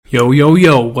Yo, yo,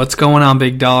 yo, what's going on,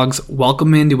 big dogs?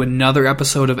 Welcome into another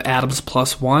episode of Adams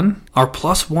Plus One. Our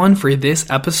plus one for this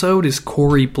episode is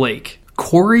Cori Blake.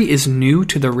 Cori is new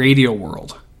to the radio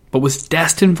world, but was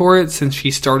destined for it since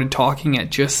she started talking at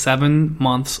just 7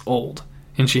 months old,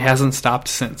 and she hasn't stopped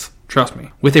since. Trust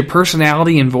me. With a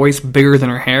personality and voice bigger than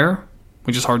her hair,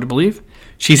 which is hard to believe,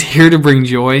 she's here to bring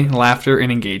joy, laughter,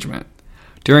 and engagement.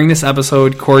 During this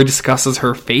episode, Cori discusses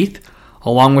her faith,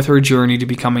 along with her journey to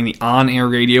becoming the on-air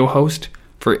radio host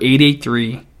for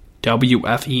 883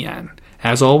 WFEN.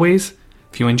 As always,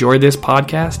 if you enjoyed this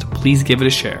podcast, please give it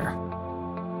a share.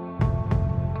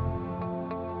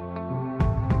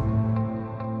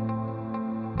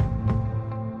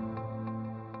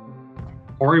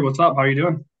 Cori, what's up? How are you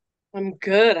doing? I'm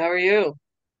good. How are you?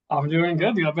 I'm doing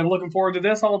good, dude. I've been looking forward to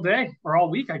this all day, or all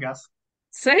week, I guess.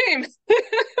 Same.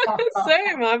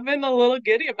 Same. I've been a little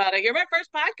giddy about it. You're my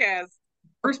first podcast.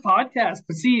 First podcast,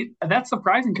 but see, that's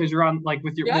surprising because you're on, like,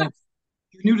 with your, Yeah. well,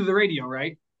 you're new to the radio,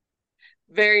 right?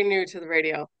 Very new to the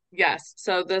radio. Yes.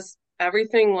 So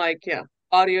everything like, yeah,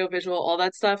 audio, visual, all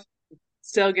that stuff,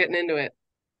 still getting into it.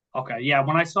 Okay, yeah.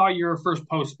 When I saw your first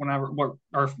post,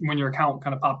 or when your account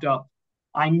kind of popped up,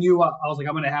 I knew I was like,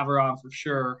 I'm going to have her on for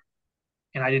sure,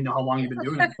 and I didn't know how long you've been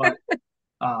doing it, but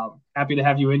happy to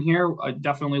have you in here. I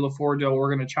definitely look forward to what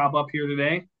we're going to chop up here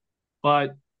today.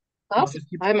 But let's Awesome. just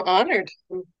keep I'm honored.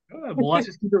 good. Well, let's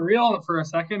just keep it real for a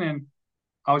second. And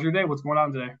how was your day? What's going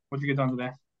on today? What'd you get done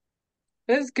today?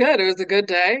 It was good. It was a good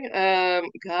day.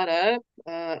 Got up,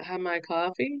 had my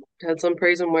coffee, had some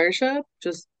praise and worship,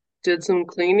 just did some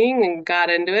cleaning and got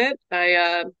into it.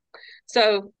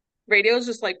 So radio is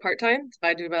just like part-time.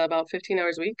 I do about 15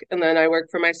 hours a week, and then I work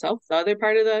for myself. The other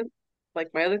part of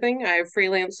my other thing, I have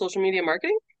freelance social media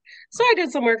marketing. So I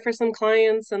did some work for some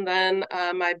clients, and then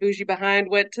my bougie behind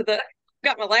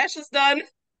got my lashes done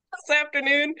this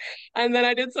afternoon, and then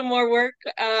I did some more work.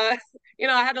 I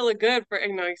had to look good for,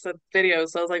 you said videos,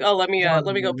 so I was like, oh, let me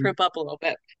go primp up a little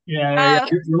bit. Yeah. Uh,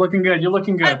 You're looking good. You're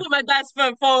looking I good. put my best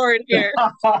foot forward here.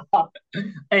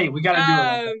 Hey, we got to do it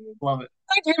like that. Um, Love it.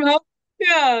 I came up,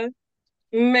 yeah,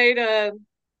 made a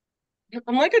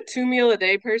I'm like a two meal a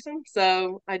day person,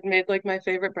 so I'd made like my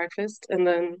favorite breakfast and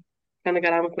then kind of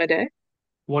got on with my day.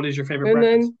 What is your favorite And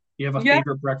breakfast? then, You have a yeah,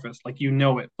 favorite breakfast, like you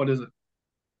know it. What is it?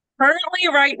 currently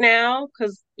right now,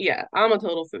 because yeah, I'm a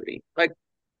total foodie. Like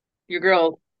your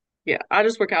girl, yeah, I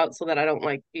just work out so that I don't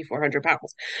like be 400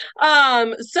 pounds.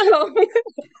 So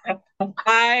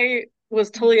I was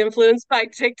totally influenced by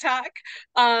TikTok.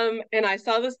 And I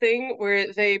saw this thing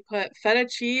where they put feta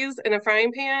cheese in a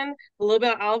frying pan, a little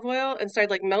bit of olive oil, and started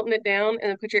like melting it down, and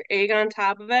then put your egg on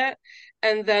top of it,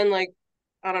 and then like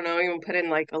I don't know, even put in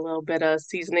like a little bit of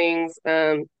seasonings,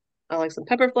 I like some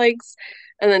pepper flakes,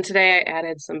 and then today I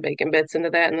added some bacon bits into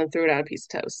that, and then threw it on a piece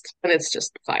of toast, and it's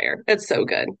just fire. It's so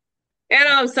good. And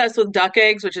I'm obsessed with duck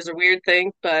eggs, which is a weird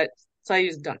thing, but so I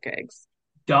use duck eggs.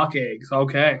 Duck eggs.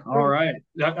 Okay. All right.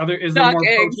 Is there Duck more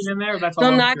protein eggs. in there? That's all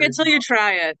Don't I'm knock it curious till you about.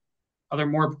 try it. Are there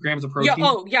more grams of Yeah. protein?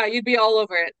 Oh, yeah. You'd be all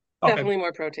over it. Okay. Definitely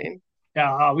more protein.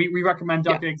 Yeah. We recommend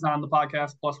Yeah. duck eggs on the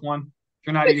podcast plus one. If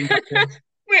you're not eating duck eggs.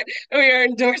 we we are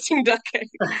endorsing duck eggs.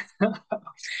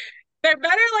 They're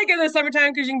better like in the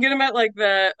summertime because you can get them at like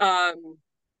the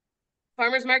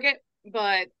farmers market,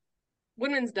 but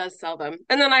Woodman's does sell them.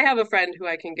 And then I have a friend who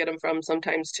I can get them from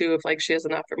sometimes too if like she has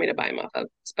enough for me to buy them off of.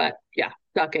 But yeah,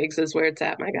 duck eggs is where it's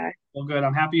at, my guy. Well, good.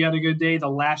 I'm happy you had a good day. The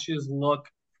lashes look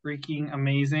freaking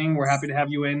amazing. We're happy to have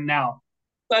you in now.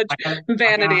 Such I got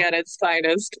vanity at its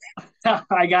finest.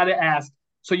 I got to ask.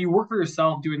 So you work for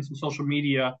yourself doing some social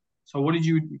media. So what did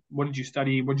you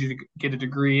study? What did you get a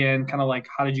degree in? Kind of like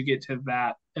how did you get to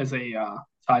that as a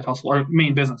side hustle or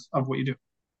main business of what you do?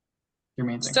 Your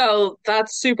main thing. So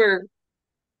that's super,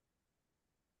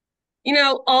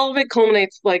 all of it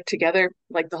culminates like together,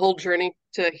 like the whole journey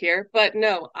to here. But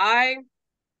no, I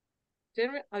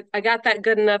got that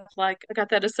good enough, like I got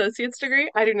that associate's degree.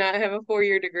 I do not have a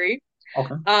 4-year degree.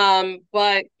 Okay.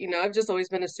 But I've just always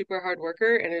been a super hard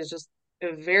worker and it's just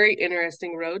a very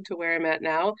interesting road to where I'm at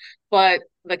now. But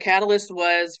the catalyst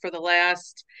was for the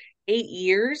last 8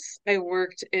 years, I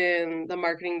worked in the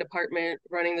marketing department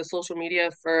running the social media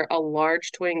for a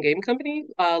large toy and game company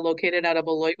located out of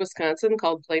Beloit, Wisconsin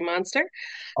called Play Monster.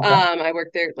 Okay. I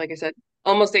worked there, like I said,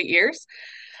 almost 8 years.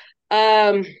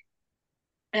 Um,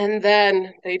 and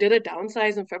then they did a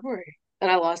downsize in February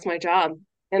and I lost my job.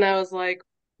 And I was like,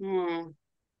 hmm.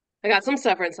 I got some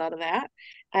severance out of that.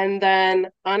 And then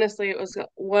honestly, it was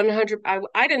 100.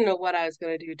 I didn't know what I was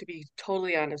going to do, to be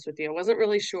totally honest with you. I wasn't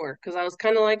really sure because I was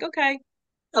kind of like, okay,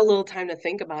 a little time to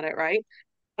think about it, right?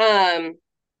 Um,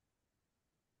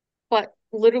 but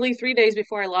literally 3 days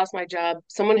before I lost my job,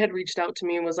 someone had reached out to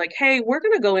me and was like, "Hey, we're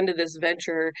gonna go into this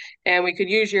venture, and we could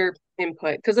use your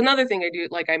input." Because another thing I do,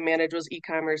 like I manage, was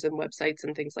e-commerce and websites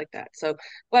and things like that. So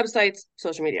websites,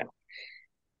 social media.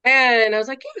 And I was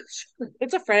like, "Yeah, sure."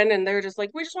 It's a friend, and they're just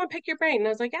like, "We just want to pick your brain." And I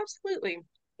was like, "Absolutely."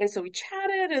 And so we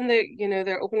chatted, and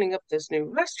they're opening up this new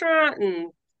restaurant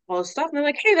and all this stuff. And they're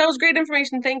like, "Hey, that was great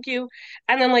information. Thank you."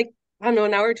 And then like, I don't know,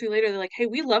 an hour or two later, they're like, "Hey,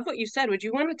 we love what you said. Would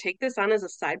you want to take this on as a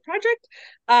side project?"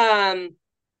 Um,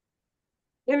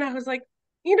 and I was like,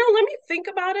 let me think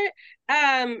about it.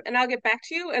 And I'll get back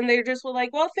to you. And they just were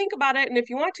like, "Well, think about it. And if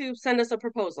you want to, send us a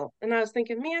proposal." And I was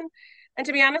thinking, man, and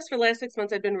to be honest, for the last 6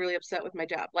 months, I've been really upset with my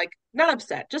job. Like, not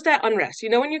upset, just at unrest.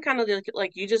 When you kind of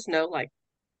like you just know, like,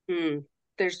 hmm,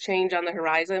 there's change on the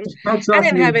horizon. Oh, I trust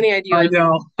didn't me, have any idea. I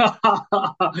know.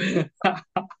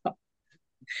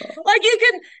 Like,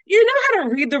 you know how to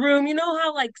read the room, you know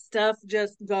how like stuff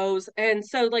just goes. And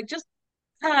so, like, just,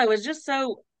 it was just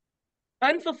so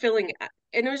unfulfilling,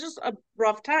 and it was just a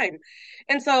rough time.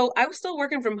 And so I was still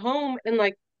working from home, and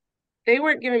like they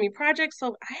weren't giving me projects,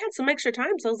 so I had some extra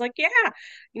time. So I was like, yeah,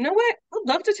 you know what, I'd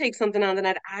love to take something on that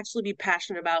I'd actually be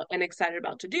passionate about and excited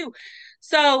about to do.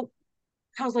 So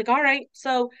I was like, all right.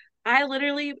 So I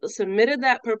literally submitted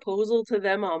that proposal to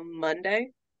them on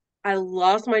Monday. I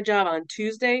lost my job on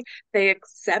Tuesday. They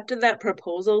accepted that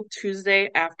proposal Tuesday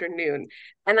afternoon,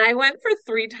 and I went for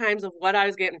 3 times of what I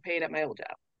was getting paid at my old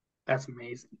job. That's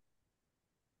amazing.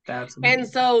 That's And amazing.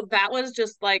 so that was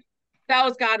just like, that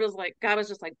was God was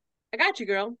just like, "I got you,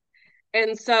 girl."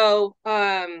 And so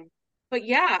but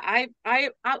yeah,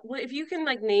 well, if you can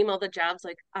like name all the jobs,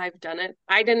 like I've done it.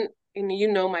 I didn't, and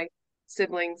my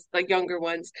siblings, the younger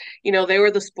ones, they were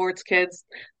the sports kids.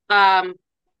 Um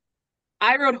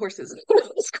I rode horses in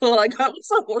school. Like, I was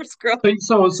a horse girl.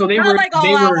 So they Not were like they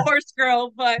all out were horse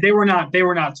girl, but they were not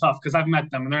tough because I've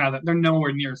met them and they're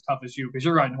nowhere near as tough as you because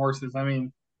you're riding horses. I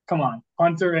mean, come on,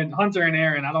 Hunter and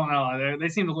Aaron. I don't know. They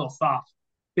seemed a little soft.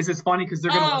 This is funny because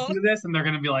they're gonna oh, listen to this and they're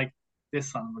gonna be like,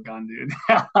 "This son of a gun, dude."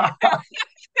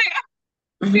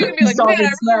 you're gonna be He's like, "Man, I talking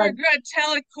really smack. regret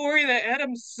telling Corey that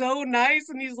Adam's so nice,"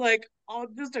 and he's like, "Oh,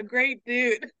 just a great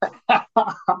dude."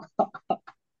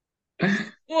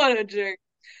 What a jerk.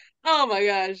 Oh my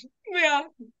gosh. Yeah.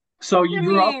 So I mean,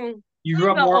 you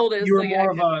grew I'm up the more, you oldest, were so yeah,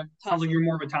 more it of gets a, sounds tough. like you're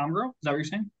more of a town girl. Is that what you're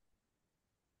saying?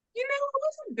 I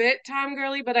was a bit time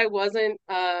girly, but I wasn't.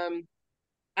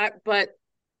 But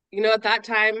at that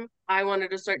time, I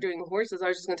wanted to start doing horses. I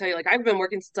was just gonna tell you, like, I've been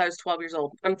working since I was 12 years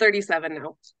old. I'm 37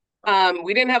 now.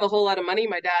 We didn't have a whole lot of money.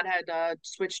 My dad had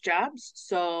switched jobs,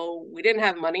 so we didn't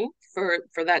have money for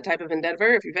that type of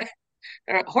endeavor. If you've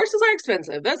horses are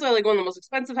expensive. That's like one of the most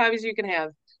expensive hobbies you can have.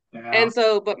 Yeah. And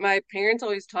so, but my parents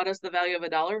always taught us the value of a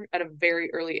dollar at a very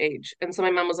early age. And so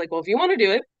my mom was like, "Well, if you want to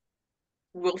do it,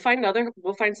 we'll find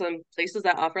some places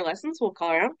that offer lessons. We'll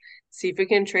call around, see if we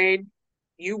can trade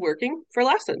you working for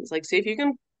lessons. Like, see if you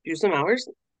can do some hours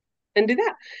and do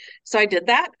that." So I did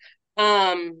that.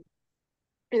 Um,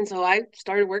 and so I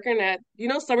started working at,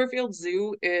 Summerfield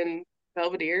Zoo in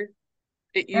Belvedere.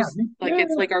 It Yeah. used like, Yeah.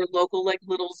 it's like our local like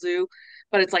little zoo,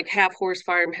 but it's like half horse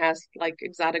farm, has like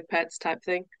exotic pets type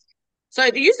thing. So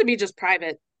it used to be just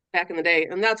private back in the day,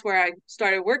 and that's where I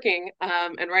started working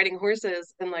and riding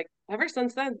horses. And like ever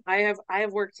since then, I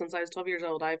have worked since I was 12 years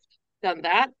old. I've done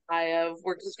that. I have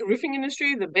worked in the roofing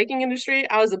industry, the baking industry.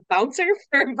 I was a bouncer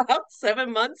for about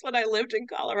 7 months when I lived in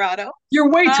Colorado. You're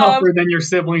way Um, tougher than your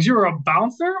siblings. You're a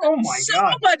bouncer? Oh my so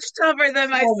God. much tougher than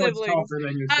my So much siblings. tougher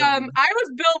than your siblings. I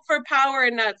was built for power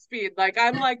and not speed. Like,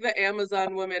 I'm like the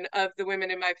Amazon woman of the women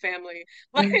in my family.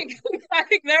 Like,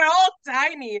 like they're all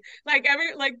tiny. Like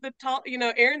like the tall,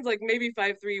 Erin's like maybe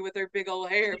 5'3" with her big old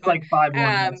hair, It's but like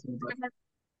 5'1" um also, but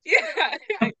yeah.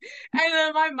 And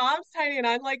then my mom's tiny and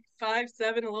I'm like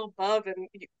 5'7", a little above, and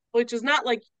which is not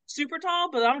like super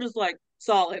tall, but I'm just like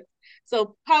solid.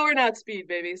 So power not speed,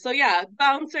 baby. So yeah,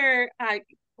 bouncer, I've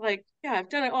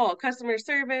done it all. Customer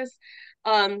service,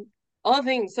 um, all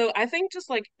things. So I think just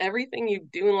like everything you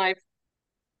do in life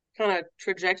kind of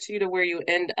trajects you to where you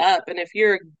end up. And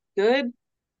good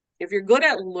if you're good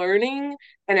at learning,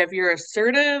 and if you're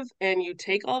assertive and you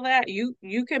take all that, you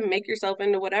can make yourself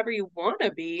into whatever you want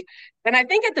to be. And I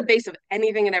think at the base of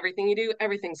anything and everything you do,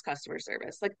 everything's customer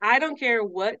service. Like, I don't care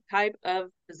what type of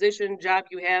position, job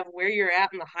you have, where you're at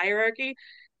in the hierarchy.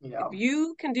 If yeah.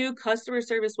 you can do customer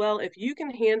service well, if you can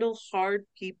handle hard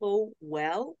people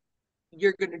well,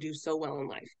 you're going to do so well in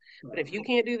life. But if you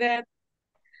can't do that,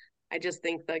 I just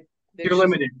think like You're there's just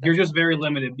limited. You're just very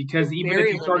limited because you're even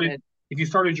very limited. if you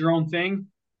started your own thing,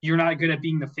 you're not good at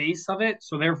being the face of it.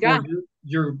 So therefore, Yeah.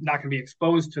 you're not going to be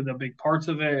exposed to the big parts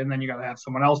of it, and then you got to have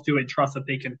someone else do it. Trust that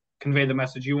they can convey the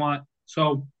message you want.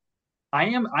 So I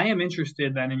am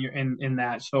interested then in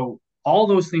that. So all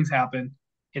those things happen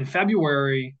in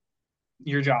February,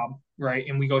 your job, right?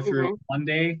 And we go through Hmm.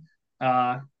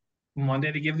 uh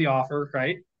Monday to give the offer,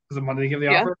 right? Is it Monday to give the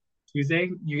Yeah. offer?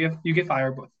 Tuesday you get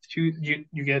fired, but you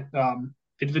get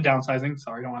they do the downsizing.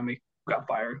 Sorry, don't want to make got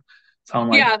fired. Sound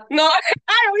like Yeah. No,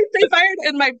 I always say fired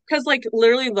and because like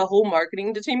literally the whole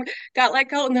marketing team got let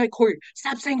go and they're like, Cori,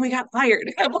 stop saying we got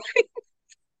fired. I'm like,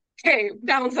 okay,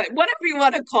 downside, whatever you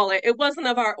want to call it. It wasn't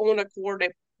of our own accord,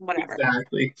 whatever.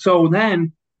 exactly. So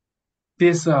then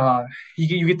this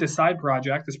you get this side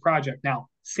project, this project. Now,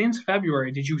 since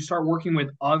February, did you start working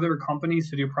with other companies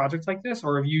to do projects like this,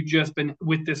 or have you just been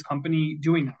with this company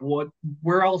doing that?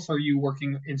 Where else are you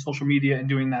working in social media and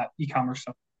doing that e-commerce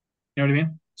stuff? You know what I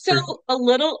mean? So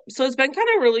so it's been kind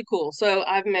of really cool. So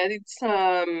I've made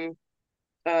some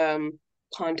um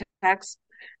contacts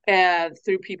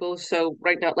through people. So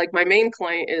right now, like my main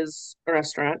client is a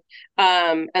restaurant.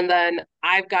 And then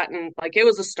I've gotten like it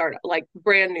was a startup, like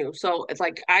brand new. So it's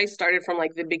like I started from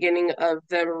like the beginning of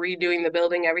them redoing the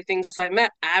building, everything. So I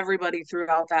met everybody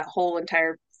throughout that whole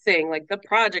entire thing, like the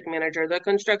project manager, the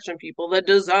construction people, the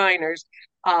designers.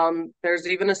 There's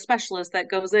even a specialist that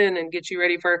goes in and gets you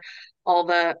ready for all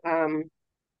the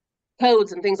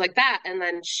codes and things like that. And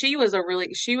then she was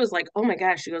like, oh my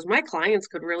gosh, she goes, my clients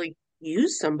could really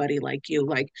use somebody like you.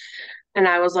 Like, and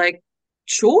I was like,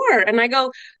 sure. And I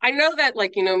go, I know that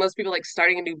like, most people like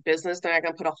starting a new business, they're not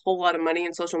gonna put a whole lot of money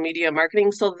in social media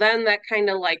marketing. So then that kind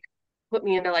of like put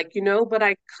me into like, but I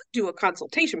could do a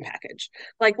consultation package.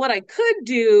 Like what I could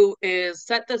do is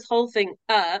set this whole thing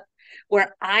up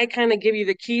where I kind of give you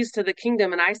the keys to the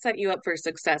kingdom and I set you up for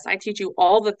success. I teach you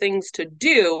all the things to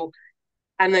do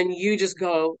and then you just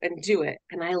go and do it.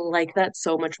 And I like that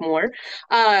so much more.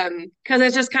 Because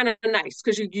it's just kind of nice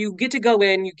because you get to go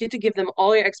in, you get to give them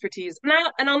all your expertise.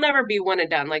 And I'll never be one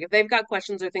and done. Like if they've got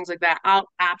questions or things like that, I'll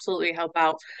absolutely help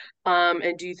out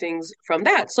and do things from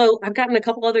that. So I've gotten a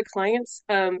couple other clients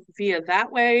via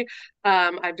that way.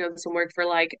 I've done some work for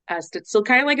like so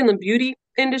kind of like in the beauty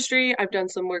industry. I've done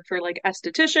some work for like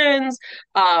estheticians,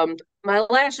 my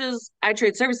lashes, I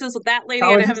trade services with that lady I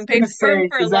and was I haven't just paid gonna for them say,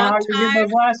 for a is that long how you're getting time.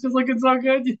 those lashes looking so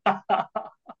good?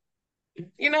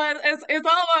 It's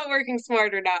all about working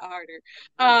smarter, not harder.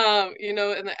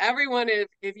 And everyone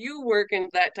if you work in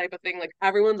that type of thing, like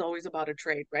everyone's always about a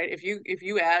trade, right? If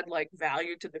you add like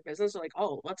value to the business, they're like,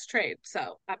 oh, let's trade.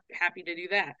 So I'm happy to do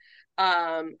that.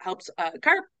 Helps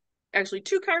actually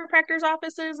two chiropractors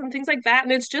offices and things like that.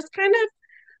 And it's just kind of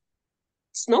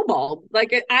snowballed.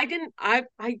 Like I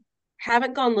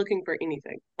haven't gone looking for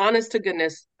anything. Honest to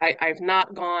goodness, I've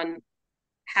not gone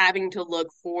having to look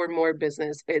for more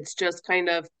business. It's just kind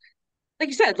of like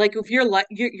you said, like if you're like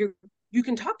you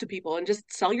can talk to people and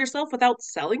just sell yourself without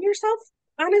selling yourself.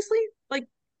 Honestly, like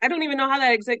I don't even know how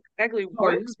that exactly No,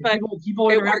 works, but people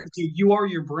it interact with works. you. You are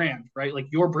your brand, right? Like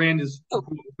your brand is Oh,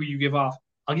 who you give off.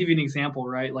 I'll give you an example,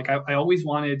 right? Like I always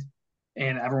wanted,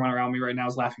 and everyone around me right now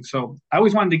is laughing. So I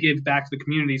always wanted to give back to the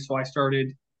community. So I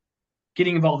started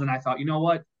getting involved, and I thought, you know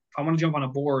what? If I want to jump on a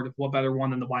board, what better one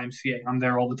than the YMCA? I'm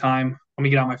there all the time. Let me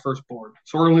get on my first board.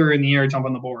 So earlier in the year, I jump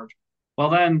on the board. Well,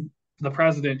 then the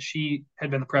president, she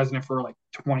had been the president for like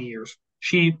 20 years.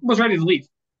 She was ready to leave.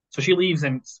 So she leaves,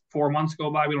 and 4 months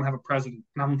go by. We don't have a president.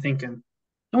 And I'm thinking,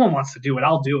 no one wants to do it.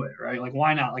 I'll do it, right? Like,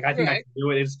 why not? Like, I think I right. can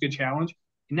do it. It's a good challenge.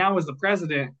 And now, as the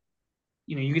president,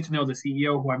 you get to know the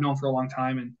CEO who I've known for a long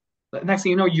time, and the next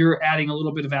thing you know, you're adding a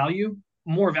little bit of value,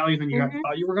 more value than Hmm.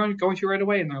 thought you were going to right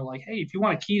away. And they're like, hey, if you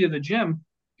want a key to the gym,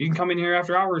 you can come in here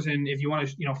after hours, and if you want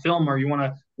to, film or you want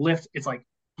to lift, it's like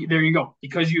there you go.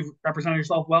 Because you've represented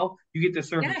yourself well, you get this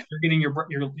service. Yeah. You're getting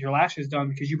your lashes done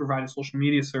because you provide a social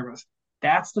media service.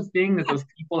 That's the thing that Yeah. those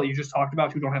people that you just talked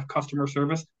about who don't have customer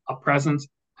service, a presence,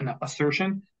 an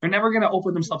assertion, they're never going to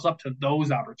open themselves up to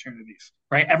those opportunities,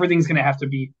 right? Everything's going to have to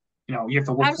be you have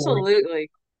to work for it. Absolutely.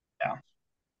 Yeah.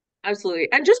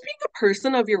 Absolutely. And just being a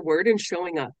person of your word and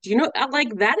showing up. Do you know,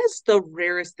 like that is the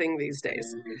rarest thing these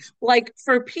days. It is. Like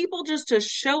for people just to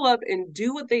show up and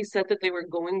do what they said that they were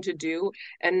going to do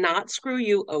and not screw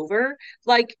you over,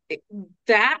 like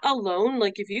that alone,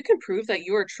 like if you can prove that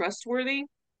you are trustworthy,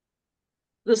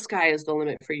 the sky is the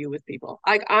limit for you with people.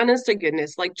 Like honest to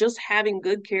goodness, like just having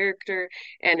good character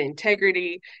and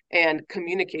integrity and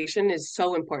communication is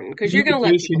so important because you're going to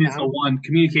let people Communication is the down. one.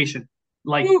 Communication.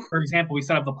 Like, Whew. for example, we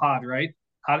set up the pod, right?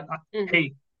 Mhm.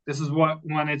 Hey, this is what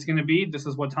when it's going to be. This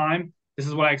is what time. This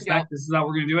is what I Yep. expect. This is how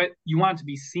we're going to do it. You want it to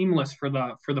be seamless for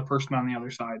the person on the other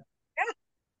side. Yeah.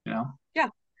 You know. Yeah.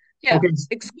 Yeah. Okay.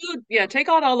 Exclude, yeah, take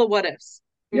out all the what ifs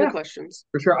and the Yeah, questions.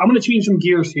 for sure. I'm going to change some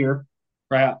gears here.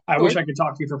 right? I wish Sure. I could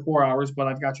talk to you for 4 hours, but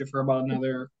I've got you for about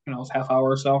another, half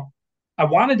hour or so. I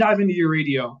want to dive into your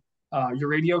radio show. Ah, I I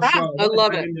want to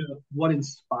love dive it. into what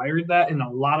inspired that and a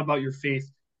lot about your faith.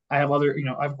 I have I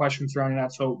have questions surrounding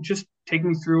that. So just take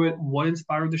me through it. What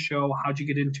inspired the show? How'd you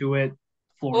get into it?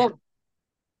 Floor. Oh,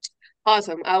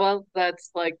 awesome. Well,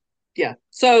 that's like, yeah.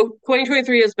 So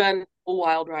 2023 has been a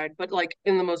wild ride, but like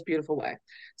in the most beautiful way.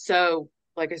 So,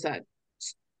 like I said,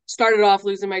 started off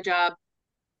losing my job,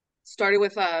 started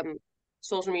with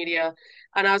social media,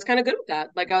 and I was kind of good with that.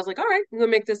 Like I was like, all right, I'm gonna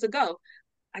make this a go.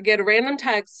 I get a random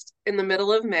text in the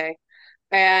middle of May,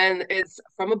 and it's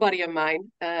from a buddy of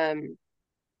mine. And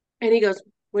he goes,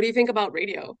 "What do you think about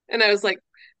radio?" And I was like,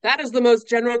 "That is the most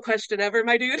general question ever,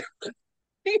 my dude."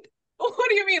 What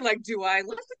do you mean? Like, do I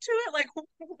listen to it? Like,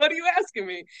 what are you asking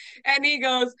me? And he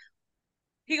goes,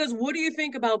 what do you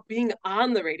think about being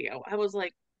on the radio? I was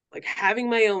like having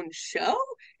my own show?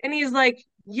 And he's like,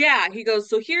 yeah. He goes,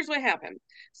 so here's what happened.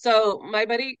 So my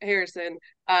buddy Harrison,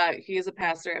 he is a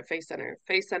pastor at Faith Center.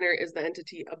 Faith Center is the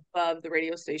entity above the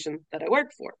radio station that I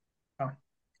work for. Oh,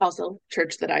 Also,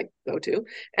 church that I go to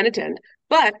and attend.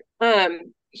 But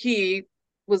he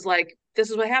was like, this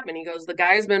is what happened. He goes, the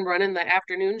guy's been running the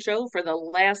afternoon show for the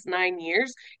last 9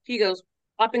 years. He goes,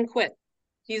 up and quit.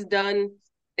 He's done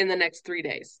in the next 3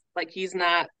 days. Like he's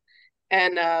not,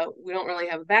 and we don't really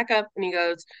have a backup. And he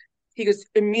goes,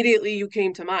 immediately you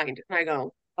came to mind. And I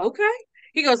go, okay.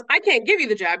 He goes, I can't give you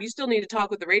the job. You still need to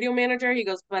talk with the radio manager. He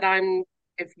goes, but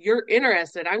if you're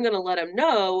interested, I'm going to let him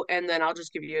know, and then I'll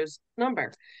just give you his number.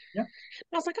 And yeah.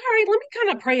 I was like, all right, let me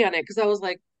kind of pray on it because I was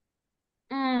like,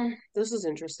 this is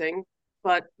interesting,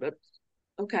 but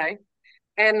okay.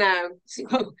 And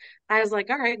so I was like,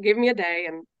 all right, give me a day.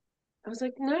 And I was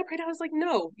like, no, I prayed. I was like,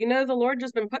 no, the Lord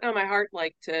just been putting on my heart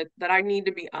like that I need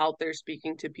to be out there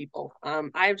speaking to people.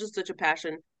 I have just such a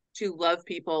passion to love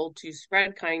people, to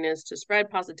spread kindness, to spread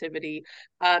positivity,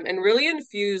 and really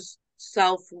infuse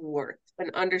self-worth and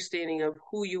understanding of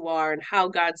who you are and how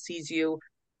God sees you.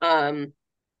 Um,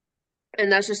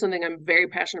 and that's just something I'm very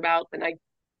passionate about. And I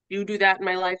do that in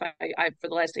my life. I for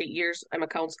the last 8 years, I've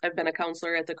been a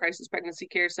counselor at the Crisis Pregnancy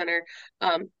Care Center,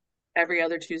 um, every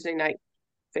other Tuesday night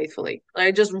faithfully.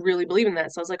 I just really believe in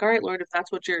that. So I was like, all right, Lord, if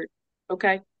that's what you're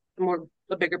okay, more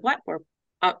a bigger platform.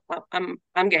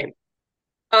 I'm game.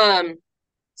 Um,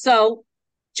 so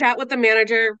chat with the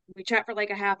manager. We chat for like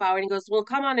a half hour, and he goes, "Well,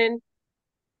 come on in.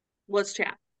 Let's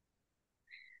chat."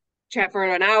 Chat for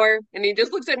an hour, and he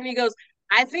just looks at me and he goes,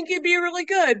 "I think you'd be really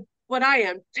good." But I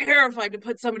am terrified to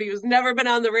put somebody who's never been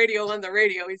on the radio on the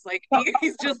radio. He's like,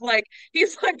 he's just like,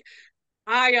 he's like,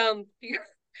 I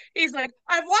he's like,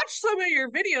 I've watched some of your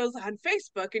videos on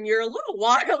Facebook and you're a little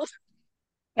wild.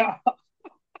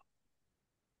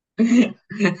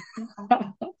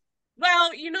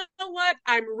 Well, you know what?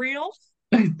 I'm real.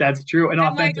 That's true and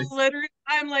authentic.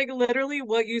 I'm like literally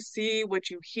what you see, what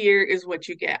you hear is what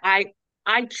you get.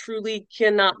 I truly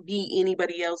cannot be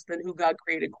anybody else than who God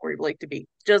created Cori Blake to be.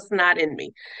 Just not in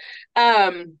me.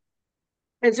 Um,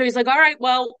 and so he's like, all right,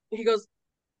 well, he goes,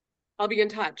 I'll be in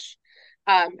touch.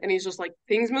 And he's just like,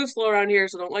 things move slow around here,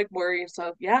 so don't like worry.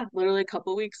 So yeah, literally a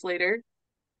couple weeks later,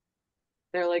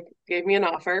 they're like, gave me an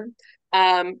offer.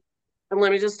 Um, and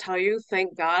let me just tell you,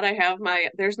 thank God I have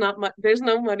there's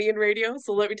no money in radio.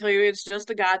 So let me tell you, it's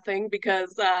just a God thing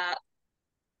because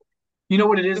You know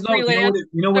what it is the though? freelance,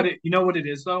 You know what it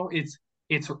is though? It's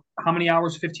how many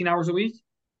hours? 15 hours a week?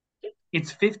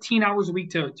 It's 15 hours a week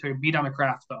to beat on a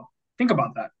craft though. Think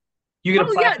about that. You get a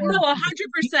oh yeah, no, platform.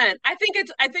 100%. I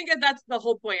think that's the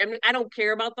whole point. I mean, I don't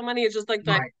care about the money. It's just like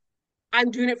that Right. I'm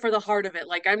doing it for the heart of it.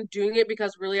 Like I'm doing it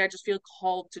because really I just feel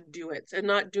called to do it and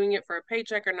not doing it for a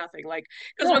paycheck or nothing. Like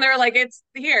because Yeah, when they're like it's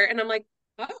here and I'm like,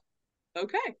 oh,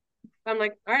 okay. I'm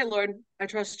like, all right, Lord, I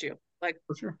trust you. Like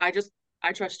for sure. I just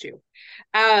I trust you.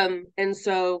 And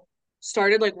so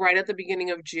started like right at the beginning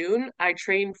of June. I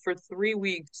trained for 3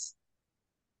 weeks.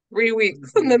 3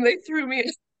 weeks. And then they threw me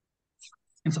in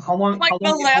And so like the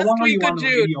how last long are you week on of the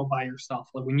June. radio by yourself?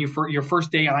 Like when your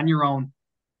first day on your own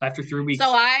after 3 weeks.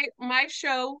 So my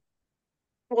show,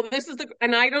 well, this is the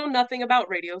and I know nothing about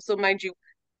radio, so mind you,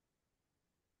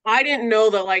 I didn't know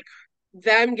that like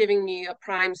them giving me a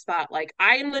prime spot. Like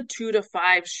I'm the 2 to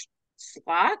 5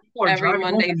 slot People are every driving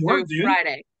home Monday from through work, dude.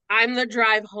 Friday. I'm the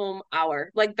drive home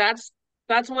hour. Like that's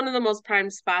one of the most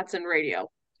prime spots in radio.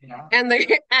 Yeah. And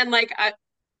they and like I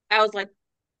was like,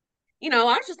 I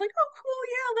was just like, oh cool,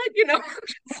 yeah,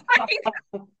 just like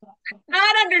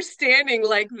not understanding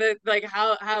like the like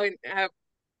how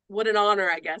what an honor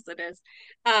I guess it is.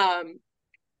 Um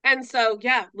and so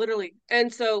yeah, literally.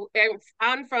 And so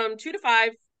I'm from 2 to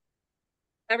 5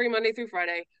 every Monday through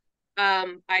Friday.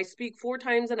 I speak 4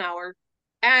 times an hour,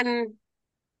 and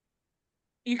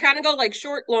you kind of go like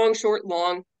short,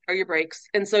 long are your breaks.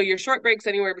 And so your short breaks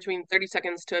anywhere between 30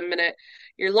 seconds to a minute.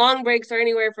 Your long breaks are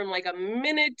anywhere from like a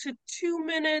minute to 2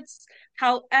 minutes.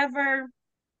 However,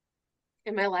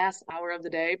 in my last hour of the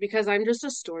day, because I'm just a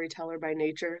storyteller by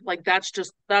nature, like that's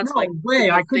like No way.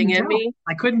 I the thing couldn't in tell. me.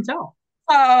 I couldn't tell.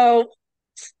 So,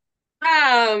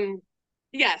 um,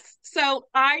 yes. So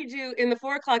I do in the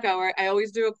 4 o'clock hour, I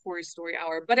always do a Corey story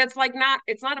hour, but it's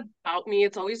not about me.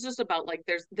 It's always just about like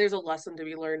there's a lesson to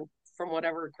be learned from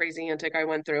whatever crazy antic I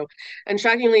went through. And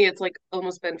shockingly, it's like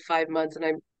almost been 5 months and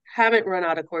I haven't run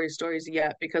out of Corey stories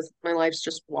yet because my life's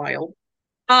just wild.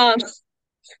 Um,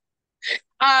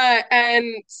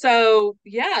 and so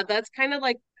yeah, that's kind of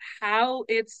like how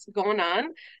it's going on,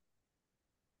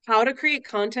 how to create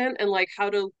content and like how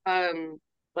to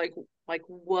like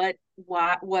what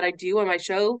I do on my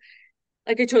show.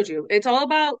 Like I told you, it's all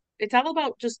about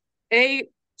just A,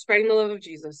 spreading the love of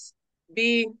Jesus.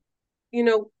 B,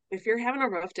 if you're having a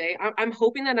rough day, I'm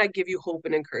hoping that I give you hope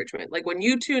and encouragement. Like when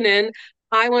you tune in,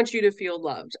 I want you to feel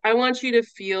loved. I want you to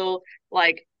feel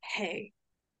like, hey,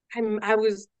 I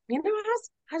was,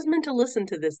 I was meant to listen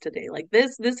to this today. Like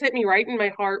this hit me right in my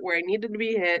heart where I needed to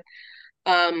be hit.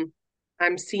 Um,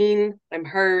 I'm seen, I'm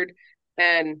heard,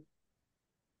 and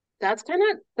that's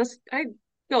I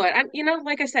feel it.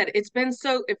 Like I said, it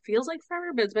feels like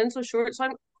forever, but it's been so short. So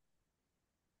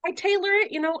I tailor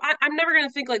it. I'm never gonna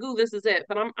think like, oh, this is it,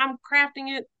 but I'm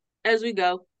crafting it as we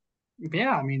go.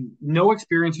 Yeah, I mean, no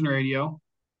experience in radio.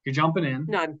 You're jumping in.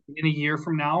 None. In a year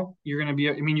from now, you're going to be,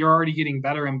 I mean, you're already getting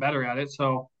better and better at it.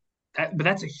 But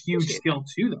that's a huge Appreciate that. skill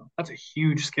too, though. That's a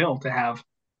huge skill to have,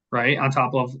 right? On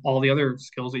top of all the other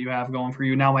skills that you have going for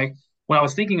you. Now, like, what I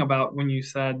was thinking about when you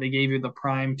said they gave you the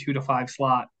prime 2 to 5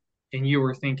 slot and you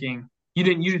were thinking, you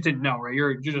just didn't know, right?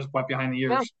 You're just wet behind the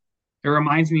No. ears. It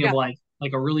reminds me of Yeah.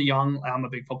 like a really young, I'm a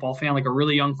big football fan, like a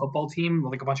really young football team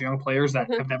with like a bunch of young players that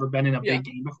Hmm. have never been in a Yeah. big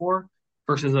game before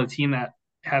versus a team that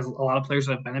has a lot of players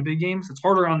that have been in big games. It's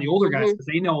harder on the older guys Hmm. because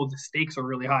they know the stakes are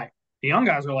really high. The young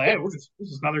guys are like, hey, Yeah. this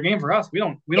is another game for us. We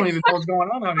don't even know what's going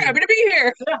on out here. Happy to be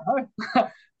here.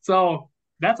 Yeah. So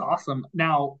that's awesome.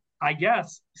 Now, I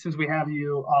guess since we have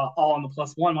you all on the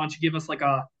plus one, why don't you give us like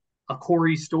a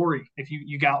Corey story if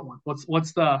you got one? What's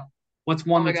Oh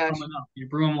one my that's gosh. coming up? You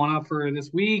brewing one up for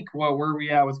this week? Where are we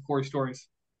at with Corey stories?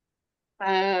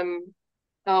 Um.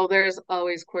 Oh, there's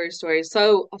always Corey stories.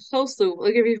 So a whole slew.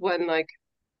 I'll give you one. Like,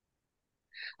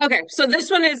 okay, so this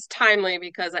one is timely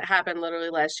because it happened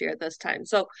literally last year at this time.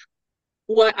 So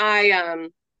what I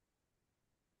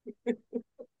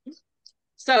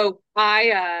so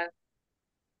I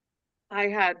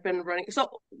had been running. So,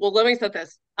 well, let me set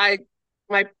this.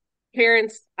 My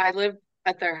parents, I lived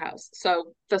at their house.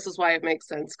 So this is why it makes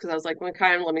sense because I was like, well,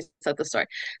 kind of let me set the story.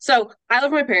 So I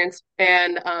live with my parents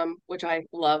and which I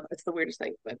love. It's the weirdest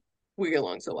thing, but we get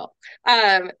along so well.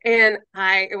 And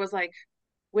it was like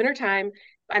wintertime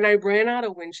and I ran out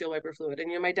of windshield wiper fluid.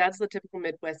 And my dad's the typical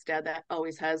Midwest dad that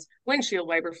always has windshield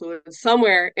wiper fluid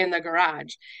somewhere in the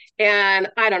garage. And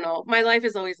I don't know, my life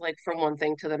is always like from one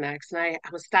thing to the next. And I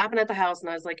was stopping at the house and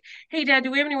I was like, hey dad,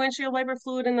 do we have any windshield wiper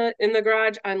fluid in the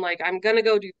garage? I'm like, I'm gonna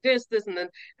go do this, and then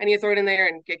I need to throw it in there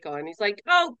and get going. He's like,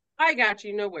 oh, I got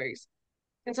you, no worries.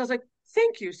 And so I was like,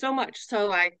 thank you so much.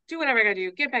 So I do whatever I gotta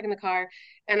do, get back in the car,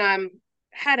 and I'm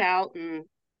head out and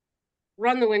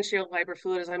run the windshield wiper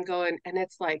fluid as I'm going, and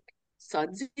it's like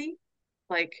sudsy,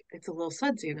 like it's a little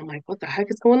sudsy, and I'm like, what the heck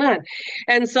is going on?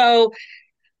 And so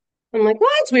I'm like, well,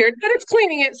 it's weird, but it's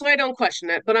cleaning it, so I don't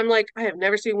question it. But I'm like, I have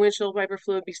never seen windshield wiper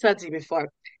fluid be sudsy before,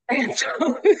 and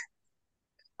so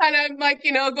and I'm like,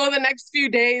 go the next few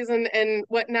days and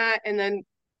whatnot, and then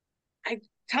I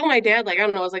tell my dad, like, I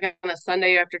don't know, it was like on a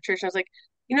Sunday after church, and I was like,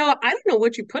 I don't know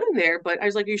what you put in there, but I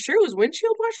was like, you sure it was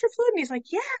windshield washer fluid? And he's like,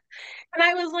 yeah. And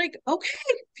I was like, okay,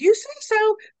 if you say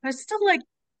so. I was still like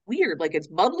weird. Like it's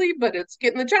bubbly, but it's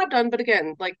getting the job done. But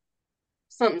again, like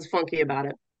something's funky about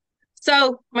it.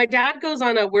 So my dad goes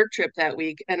on a work trip that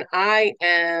week and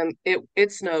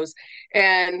it snows.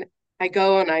 And I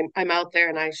go and I'm out there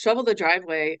and I shovel the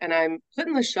driveway and I'm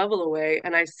putting the shovel away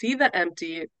and I see the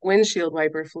empty windshield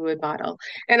wiper fluid bottle.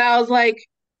 And I was like,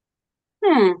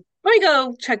 let me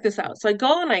go check this out. So I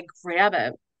go and I grab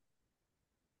it.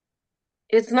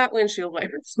 It's not windshield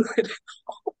wiper fluid.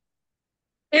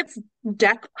 It's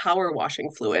deck power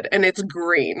washing fluid and it's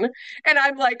green. And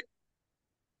I'm like,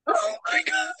 oh my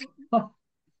God.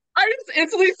 I just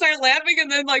instantly start laughing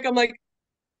and then I'm like,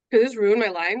 could this ruin my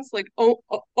lines? Like,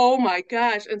 oh my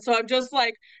gosh. And so I'm just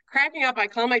like cracking up. I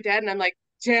call my dad and I'm like,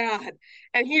 Dad.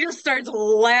 And he just starts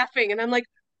laughing. And I'm like,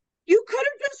 you could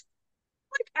have just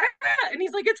like, ah, and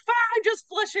he's like, it's fine, just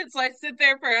flush it. So I sit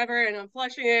there forever and I'm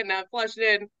flushing it and I'm flushing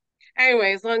it.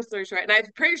 Anyways, long story short, and I'm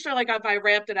pretty sure like if I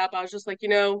wrapped it up, I was just like,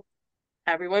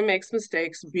 everyone makes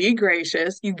mistakes. Be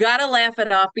gracious. You gotta laugh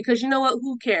it off because you know what?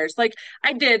 Who cares? Like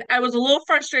I did. I was a little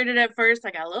frustrated at first.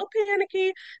 I got a little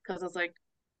panicky because I was like,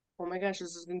 oh my gosh,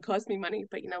 this is gonna cost me money.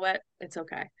 But you know what? It's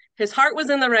okay. His heart was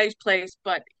in the right place,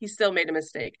 but he still made a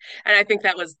mistake. And I think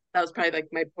that was probably like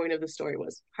my point of the story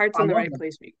was heart's I in the love right that.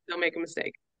 place, but you don't make a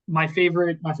mistake. My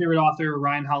favorite author,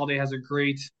 Ryan Holiday, has a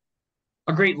great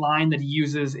line that he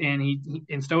uses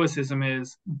in Stoicism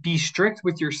is be strict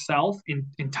with yourself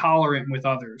and tolerant with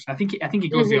others. I think it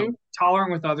goes the other way. Mm-hmm.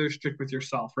 Tolerant with others, strict with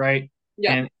yourself, right?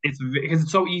 Yeah. And it's because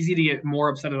it's so easy to get more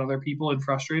upset at other people and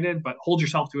frustrated, but hold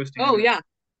yourself to a Oh standard, yeah.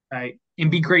 right?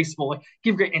 And be graceful. Like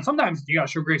give great, and sometimes you gotta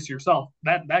show grace to yourself.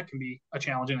 That can be a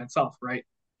challenge in itself, right?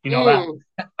 You know that.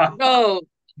 Mm. Oh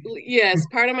yes.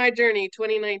 Part of my journey,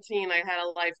 2019, I had a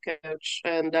life coach,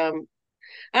 and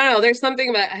I don't know. There's something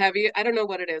about heavy. I don't know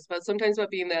what it is, but sometimes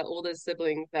about being that oldest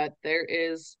sibling that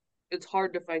it's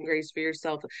hard to find grace for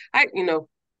yourself. I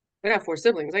got four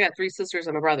siblings. I got three sisters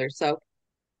and a brother. So,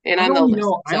 and I I'm the only oldest.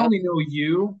 know I So, only know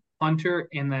you, Hunter,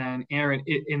 and then Aaron.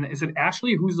 And is it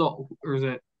Ashley? Or is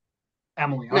it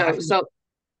Emily? I no. forget. So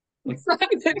Like I'm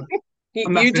you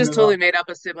messing just it up. totally made up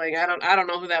a sibling. I don't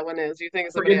know who that one is. You think I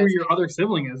of somebody forget who else. your other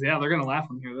sibling is. Yeah, they're gonna laugh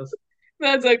when they hear this.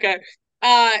 That's okay.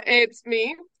 It's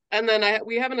me. And then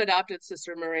we have an adopted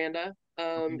sister, Miranda.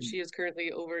 Okay. She is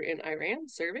currently over in Iran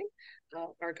serving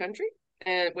our country,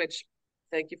 and which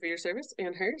thank you for your service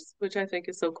and hers, which I think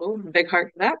is so cool. Big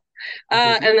heart for that.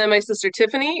 Completely. And then my sister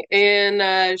Tiffany,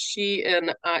 and she's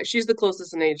the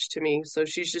closest in age to me, so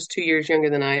she's just 2 years younger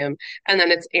than I am. And then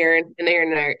it's Aaron, and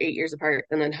Aaron and I are 8 years apart,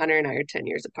 and then Hunter and I are 10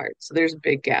 years apart. So there's a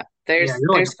big gap. Yeah, There's you're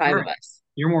like there's a five of parent. us.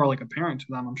 You're more like a parent to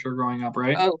them, I'm sure, growing up,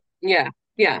 right? Oh yeah,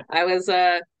 yeah. I was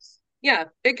yeah.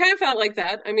 It kind of felt like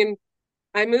that. I mean,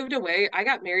 I moved away. I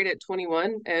got married at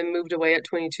 21 and moved away at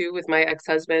 22 with my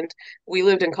ex-husband. We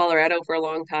lived in Colorado for a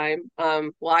long time. Well,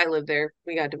 I lived there.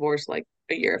 We got divorced like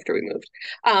a year after we moved.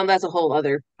 That's a whole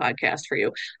other podcast for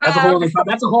you. That's a whole Um, other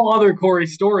that's a whole other Corey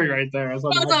story right there. That's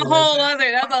what that's I'd a be right whole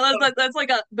there. other. That's like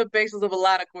the basis of a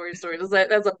lot of Corey stories.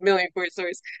 That's a million Corey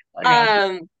stories. I got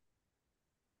you. Um,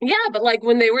 yeah, but like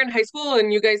when they were in high school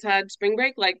and you guys had spring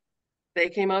break, like they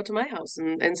came out to my house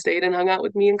and stayed and hung out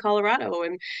with me in Colorado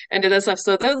and did that stuff.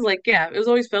 So that was like, yeah, it was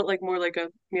always felt like more like a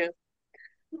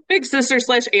big sister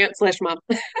slash aunt slash mom.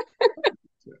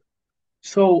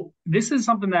 So this is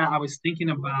something that I was thinking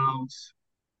about.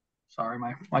 Sorry,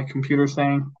 my computer's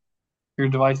saying your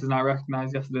device is not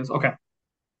recognized. Yes, it is. Okay.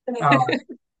 Uh,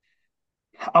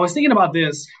 I was thinking about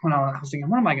this when I was thinking,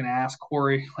 what am I going to ask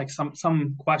Corey? Like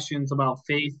some questions about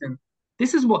faith, and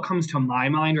this is what comes to my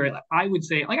mind. Right, like, I would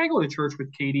say, like I go to church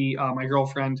with Katie, my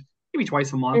girlfriend, maybe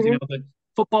twice a month. Hmm. But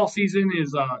football season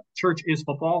is church is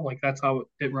football. Like that's how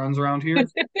it runs around here.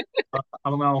 I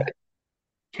don't know.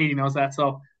 Katie knows that.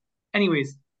 So,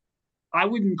 anyways, I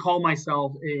wouldn't call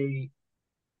myself a.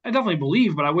 I definitely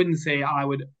believe, but I wouldn't say I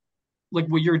would like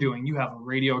what you're doing. You have a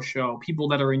radio show. People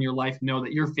that are in your life know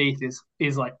that your faith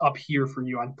is like up here for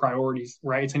you on priorities,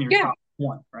 right? It's in your Yeah, top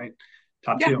one, right?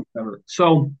 Top yeah. two, whatever.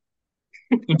 So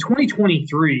in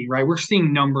 2023, right, we're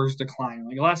seeing numbers decline.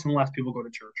 Like less and less people go to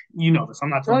church. You know this. I'm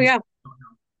not Oh telling you. yeah.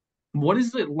 What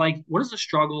is it like? What is the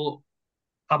struggle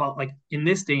about like in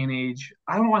this day and age?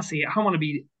 I don't want to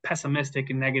be pessimistic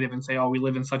and negative and say, oh, we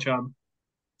live in such a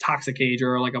toxic age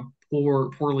or like a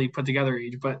poorly put together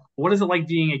age, but what is it like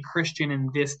being a Christian in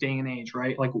this day and age,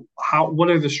 right? Like what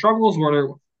are the struggles?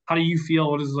 How do you feel?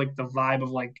 What is like the vibe of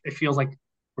like, it feels like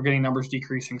we're getting numbers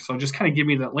decreasing. So just kind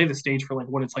of lay the stage for like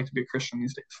what it's like to be a Christian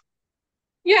these days.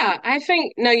 Yeah, I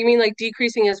think no, you mean like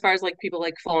decreasing as far as like people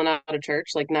like falling out of church,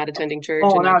 like not attending church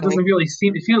Oh, and now not it doesn't going. really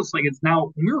seem, it feels like it's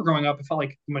now, when we were growing up, it felt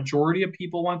like the majority of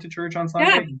people went to church on Yeah.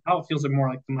 Sunday. And now it feels like more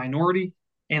like the minority.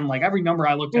 And like every number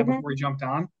I looked at Hmm. before we jumped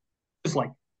on, just like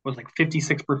was like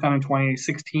 56% in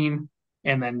 2016,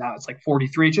 and then now it's like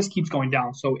 43. It just keeps going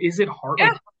down. So is it hard? Yeah.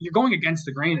 Like you're going against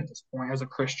the grain at this point as a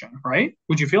Christian, right?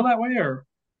 Would you feel that way or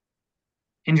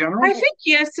in I general? think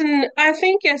yes and I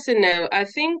think yes and no. I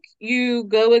think you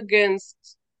go against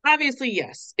obviously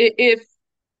yes. If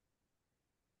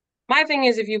my thing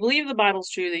is if you believe the Bible's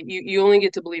true that you only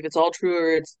get to believe it's all true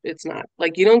or it's not.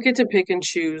 Like you don't get to pick and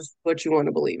choose what you want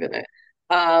to believe in it.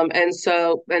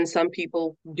 And some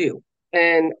people do.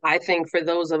 And I think for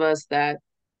those of us that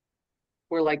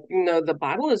were like, no, the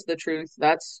Bible is the truth.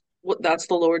 That's the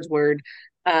Lord's word.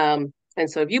 And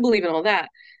so if you believe in all that,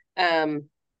 um,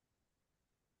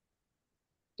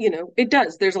 it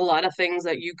does. There's a lot of things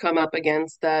that you come up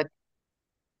against that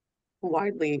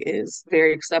widely is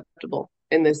very acceptable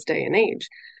in this day and age.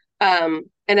 And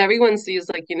everyone sees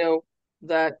like,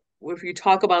 that if you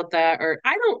talk about that, or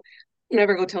I don't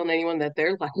never go telling anyone that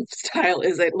their lifestyle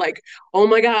isn't like, oh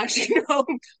my gosh,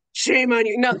 shame on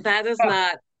you. No, that is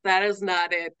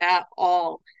not it at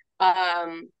all.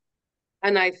 Um,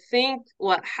 and I think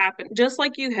what happened, just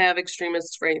like you have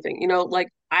extremists for anything, like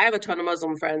I have a ton of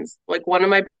Muslim friends. Like one of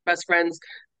my best friends,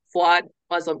 Fuad,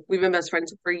 Muslim. We've been best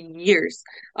friends for years.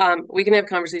 We can have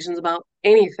conversations about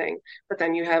anything, but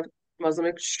then you have Muslim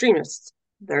extremists.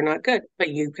 They're not good. But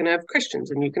you can have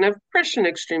Christians and you can have Christian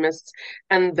extremists,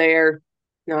 and they're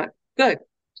not good.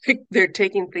 They're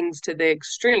taking things to the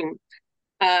extreme.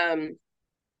 Um,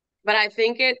 but I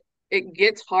think it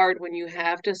gets hard when you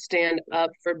have to stand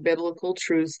up for biblical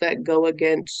truths that go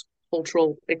against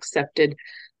cultural accepted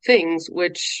things,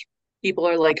 which people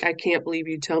are like, I can't believe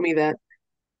you tell me that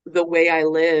the way I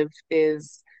live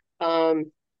is a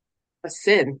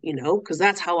sin, because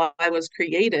that's how I was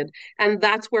created. And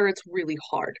that's where it's really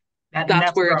hard. And That's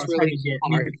that's where where I it's was trying really to get.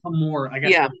 And you hard. become more, I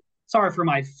guess. Yeah. Sorry for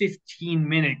my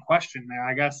 15-minute question there.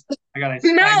 I guess I No, need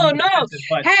to no. catch it,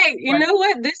 but Hey, you but know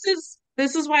what?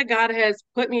 This is why God has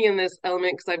put me in this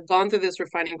element because I've gone through this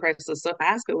refining process. So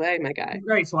ask away, my guy.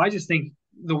 right. So I just think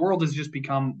the world has just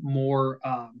become more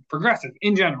progressive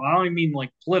in general. I don't even mean like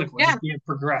political. I Yeah. just mean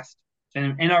progressed,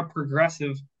 and in our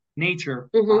progressive nature,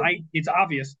 Hmm. it's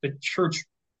obvious the church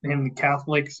and the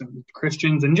Catholics and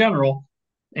Christians in general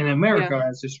in Yeah. America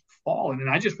has just fallen. And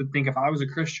I just would think if I was a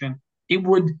Christian, it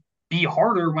would be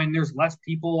harder when there's less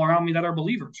people around me that are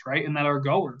believers, right? And that are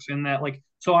goers. And that like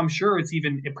so I'm sure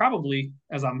it probably,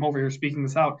 as I'm over here speaking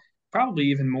this out, probably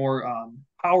even more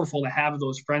powerful to have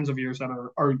those friends of yours that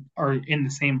are in the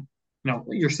same,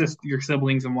 your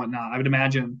siblings and whatnot. I would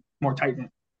imagine more tight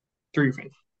knit through your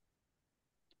faith.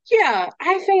 Yeah.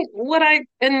 I think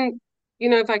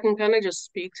if I can kind of just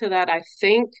speak to that, I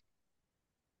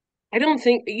don't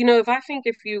think,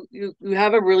 if you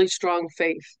have a really strong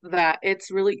faith that it's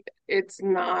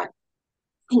not,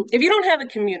 if you don't have a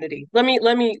community,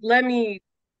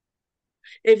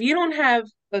 if you don't have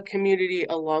a community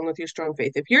along with your strong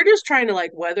faith, if you're just trying to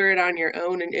like weather it on your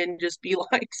own and just be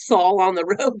like Saul on the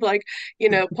road, like,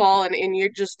 Paul, and you're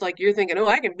just like, you're thinking, oh,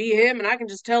 I can be him and I can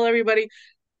just tell everybody,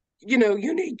 you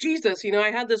need Jesus.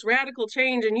 I had this radical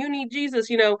change and you need Jesus,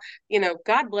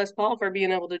 God bless Paul for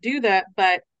being able to do that.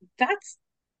 But that's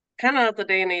kind of the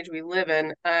day and age we live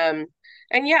in. And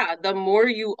yeah, the more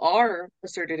you are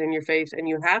asserted in your faith and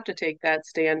you have to take that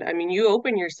stand, I mean, you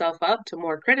open yourself up to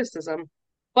more criticism.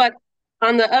 But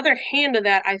on the other hand of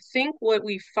that, I think what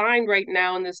we find right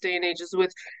now in this day and age is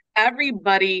with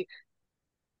everybody,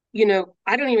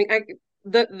 I don't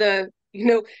even,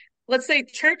 let's say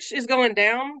church is going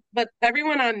down, but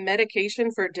everyone on medication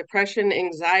for depression,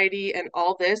 anxiety, and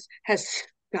all this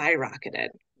skyrocketed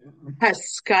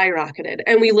has skyrocketed.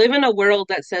 And we live in a world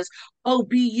that says, oh,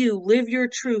 be you, live your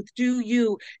truth, do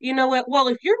you. You know what? Well,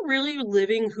 if you're really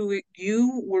living who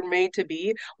you were made to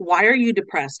be, why are you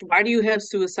depressed? Why do you have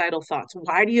suicidal thoughts?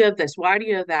 Why do you have this? Why do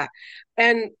you have that?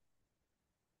 And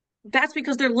that's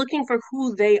because they're looking for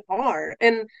who they are.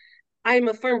 And I'm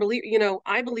a firm believer,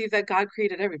 I believe that God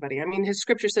created everybody. I mean, his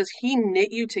scripture says he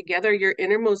knit you together, your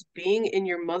innermost being in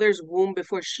your mother's womb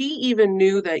before she even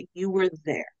knew that you were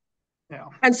there. Yeah.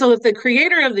 And so, if the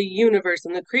creator of the universe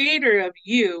and the creator of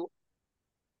you,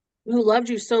 who loved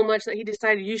you so much that he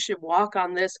decided you should walk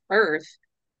on this earth,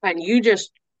 and you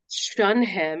just shun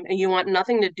him and you want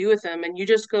nothing to do with him, and you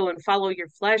just go and follow your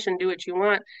flesh and do what you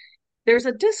want, there's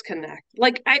a disconnect.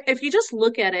 Like, if you just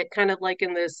look at it kind of like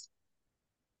in this,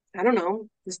 I don't know,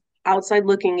 this outside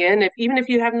looking in, even if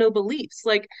you have no beliefs,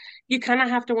 like you kind of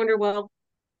have to wonder, well,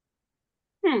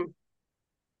 hmm,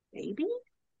 maybe.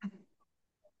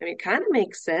 I mean, it kind of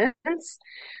makes sense.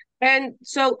 And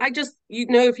so I just,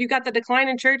 if you got the decline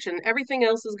in church and everything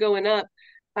else is going up,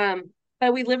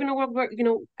 but we live in a world where,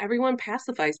 everyone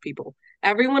pacifies people.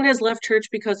 Everyone has left church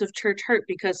because of church hurt,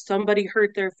 because somebody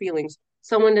hurt their feelings.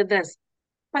 Someone did this.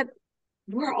 But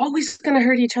we're always going to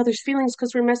hurt each other's feelings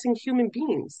because we're messing human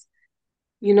beings.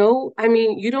 I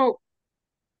mean, you don't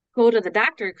go to the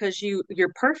doctor because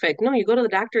you're perfect. No, you go to the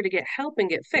doctor to get help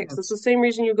and get fixed. It's the same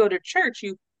reason you go to church.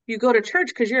 You go to church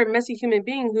because you're a messy human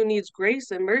being who needs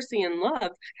grace and mercy and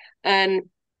love. And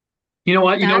You know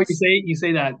what? You know what you that's say? You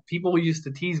say that people used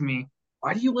to tease me.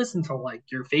 Why do you listen to like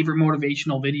your favorite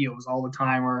motivational videos all the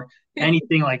time or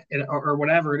anything like it or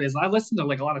whatever it is? I listen to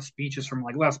like a lot of speeches from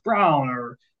like Les Brown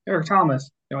or Eric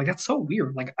Thomas. They're like, that's so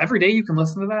weird. Like every day you can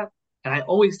listen to that. And I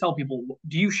always tell people,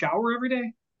 do you shower every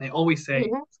day? They always say,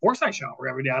 Mhm. of course I shower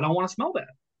every day. I don't want to smell that.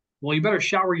 well, you better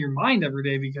shower your mind every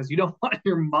day because you don't want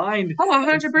your mind Oh,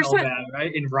 to smell 100%. bad,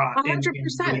 right? And rot A and really,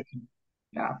 100%.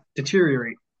 yeah,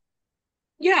 deteriorate.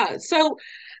 Yeah. So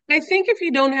I think if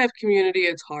you don't have community,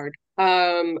 it's hard.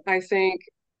 I think,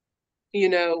 you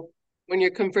know, when you're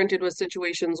confronted with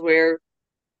situations where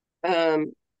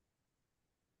um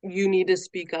you need to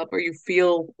speak up or you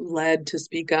feel led to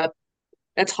speak up,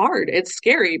 it's hard. It's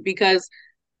scary because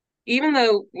even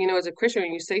though, as a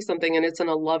Christian, you say something and it's in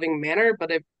a loving manner,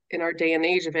 but if in our day and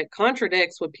age, if it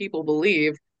contradicts what people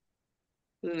believe,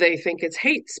 they think it's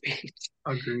hate speech.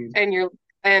 Agreed.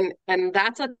 And and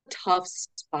that's a tough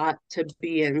spot to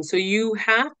be in. So you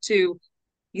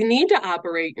need to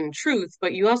operate in truth,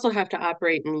 but you also have to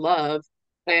operate in love.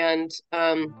 And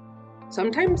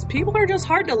sometimes people are just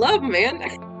hard to love, man.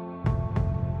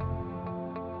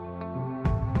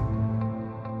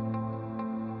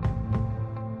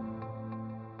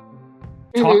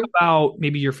 Talk Hmm. about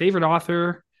maybe your favorite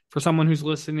author for someone who's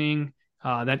listening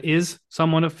that is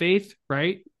someone of faith,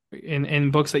 right?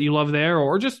 In books that you love there,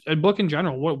 or just a book in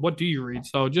general. What do you read?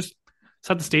 So just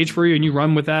set the stage for you, and you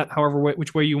run with that, however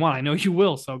which way you want. I know you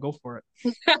will, so go for it.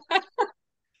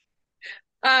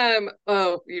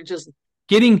 Oh, you just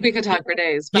Getting we could talk for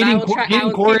days, but I getting will try. I getting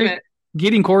will keep Corey it.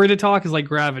 getting Corey to talk is like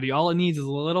gravity. All it needs is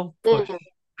a little push.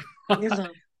 Mm, it's a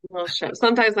little show.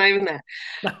 Sometimes not even that.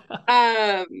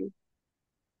 Um,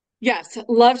 yes,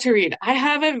 love to read. I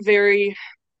have a very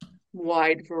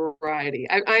wide variety.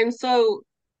 I'm so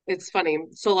it's funny.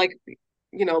 So like,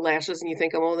 lashes and you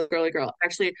think I'm a girly girl.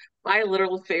 Actually, my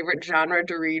literal favorite genre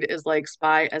to read is like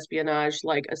spy, espionage,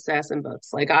 like assassin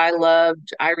books. Like I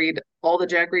read all the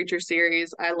Jack Reacher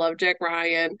series. I love Jack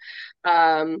Ryan.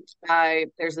 I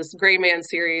there's this Gray Man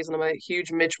series and I'm a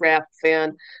huge Mitch Rapp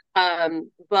fan.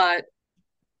 But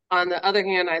on the other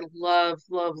hand, I love,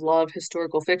 love, love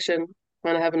historical fiction.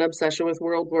 And I have an obsession with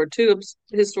World War II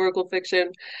historical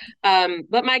fiction.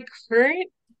 But my current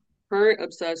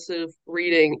obsessive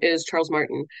reading is Charles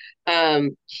Martin.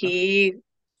 He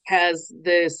has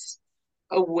this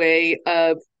a way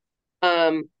of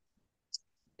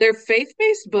they're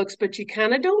faith-based books, but you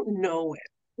kind of don't know it.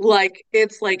 Like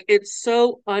it's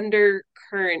so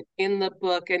undercurrent in the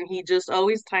book, and he just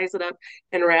always ties it up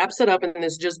and wraps it up in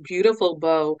this just beautiful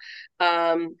bow.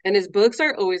 And his books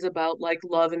are always about like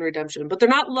love and redemption, but they're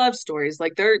not love stories.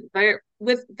 Like they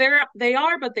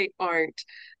are, but they aren't.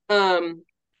 Um,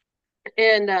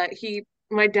 and he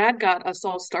my dad got us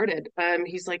all started.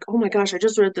 He's like, "Oh my gosh, I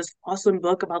just read this awesome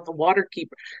book about the water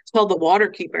keeper. It's called The Water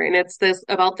Keeper, and it's this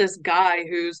about this guy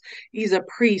he's a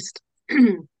priest."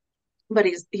 But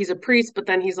he's a priest, but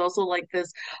then he's also like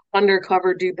this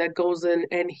undercover dude that goes in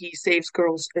and he saves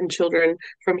girls and children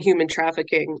from human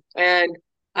trafficking. And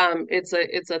it's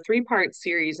a three-part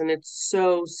series and it's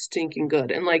so stinking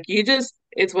good. And like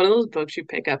it's one of those books you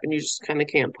pick up and you just kind of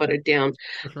can't put it down.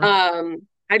 For sure.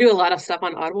 I do a lot of stuff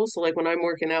on Audible, so like when I'm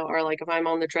working out or like if I'm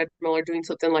on the treadmill or doing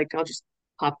something, like I'll just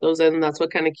pop those in. That's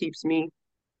what kind of keeps me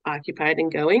occupied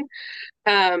and going.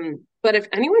 But if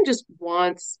anyone just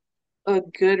wants a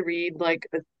good read, like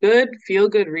a good feel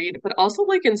good read, but also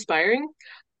like inspiring,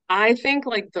 I think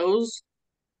like those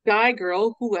guy,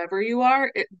 girl, whoever you are,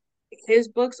 his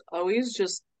books always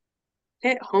just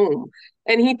hit home.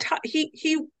 And he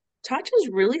touches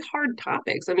really hard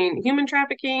topics. I mean, human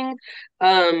trafficking,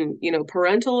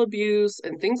 parental abuse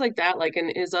and things like that, like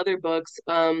in his other books.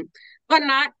 But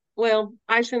not, well,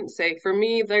 I shouldn't say for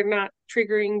me, they're not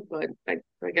triggering, but I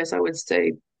guess I would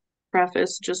say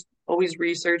preface, just always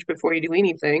research before you do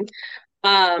anything.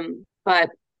 But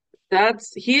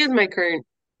he is my current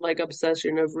like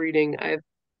obsession of reading. I've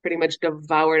pretty much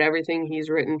devoured everything he's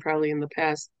written probably in the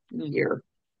past year.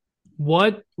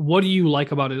 What do you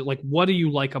like about it? Like, what do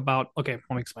you like about? Okay,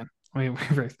 let me explain. Let me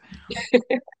rephrase.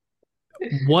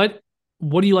 What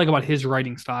what do you like about his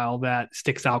writing style that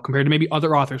sticks out compared to maybe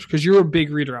other authors? Because you're a big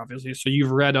reader, obviously, so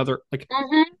you've read other like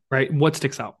Hmm. right. What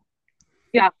sticks out?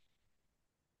 Yeah,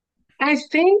 I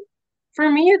think for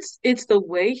me it's the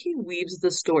way he weaves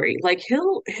the story. Like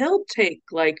he'll take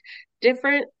like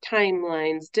different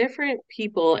timelines, different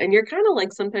people, and you're kind of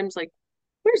like sometimes like,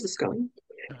 where's this going?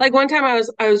 Like one time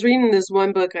I was reading this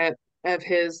one book of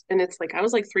his, and it's like I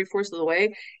was like three-fourths of the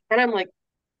way, and I'm like,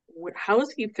 how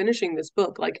is he finishing this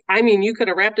book? Like, I mean, you could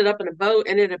have wrapped it up in a bow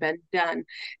and it'd have been done.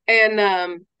 And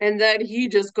then he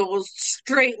just goes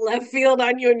straight left field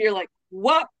on you, and you're like,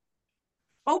 what?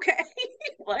 Okay.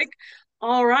 Like,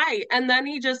 all right. And then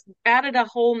he just added a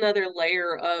whole nother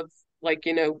layer of like,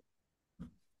 the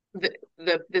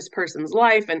this person's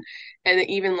life and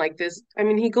even like this. I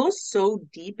mean, he goes so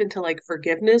deep into like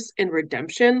forgiveness and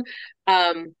redemption.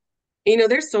 Um,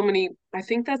 there's so many. I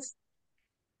think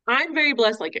I'm very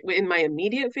blessed. Like in my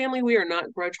immediate family, we are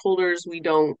not grudge holders. We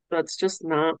don't, that's just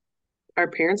not, our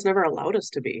parents never allowed us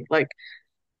to be. Like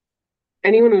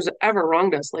anyone who's ever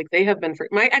wronged us, like they have been for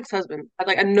my ex-husband, had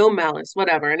like a no malice,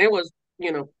 whatever. And it was,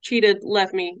 cheated,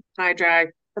 left me, high drag,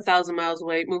 1,000 miles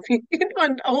away, moving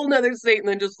on a whole nother state, and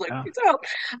then just like, Yeah. peace out.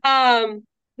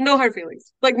 No hard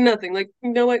feelings, like nothing. Like,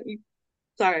 you know what?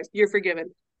 Sorry, you're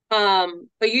forgiven.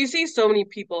 But you see so many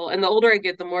people, and the older I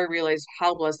get, the more I realize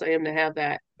how blessed I am to have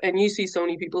that. And you see so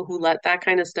many people who let that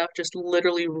kind of stuff just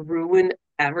literally ruin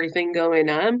everything going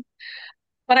on.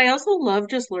 But I also love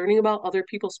just learning about other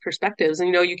people's perspectives.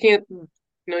 And you can't,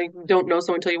 you don't know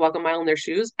someone until you walk a mile in their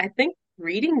shoes. I think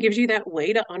reading gives you that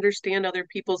way to understand other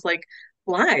people's like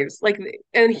lives. Like,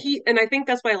 and I think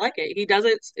that's why I like it. He does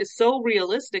it so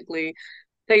realistically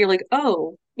that you're like,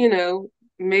 oh,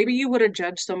 maybe you would have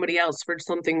judged somebody else for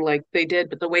something like they did,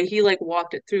 but the way he like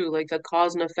walked it through, like the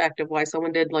cause and effect of why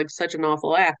someone did like such an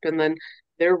awful act, and then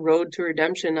their road to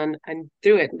redemption and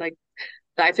through it, like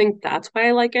I think that's why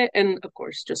I like it, and of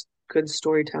course, just good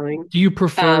storytelling. Do you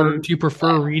prefer Um, do you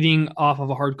prefer reading off of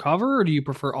a hardcover or do you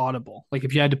prefer Audible? Like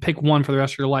if you had to pick one for the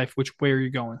rest of your life, which way are you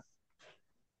going?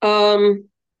 um,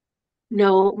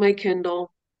 no, my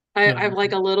Kindle. You I like,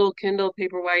 like a little Kindle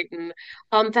Paperwhite,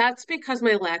 and that's because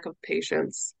my lack of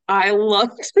patience. I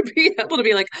love to be able to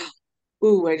be like,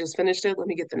 ooh, I just finished it. Let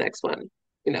me get the next one.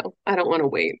 I don't want to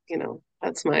wait.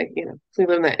 That's we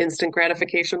live in that instant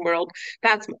gratification world.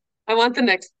 That's I want the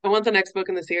next book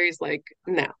in the series like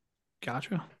now.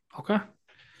 gotcha. Okay.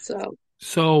 So,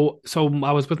 So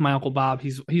I was with my uncle Bob.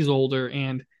 He's older,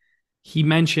 and he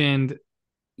mentioned,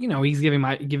 he's giving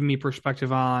me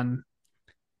perspective on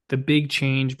the big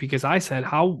change because I said,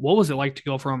 what was it like to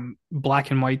go from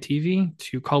black and white TV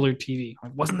to colored TV?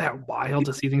 Like, wasn't that wild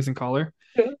to see things in color?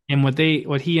 And what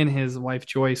he and his wife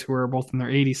Joyce, who are both in their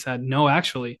 80s, said, no,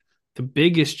 actually, the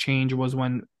biggest change was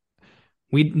when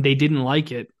they didn't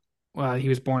like it. Well, he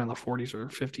was born in the 40s or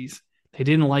 50s. They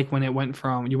didn't like when you went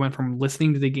from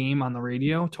listening to the game on the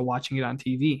radio to watching it on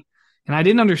TV. And I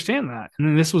didn't understand that. And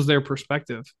then this was their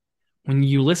perspective. When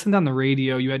you listened on the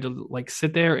radio, you had to like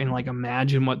sit there and like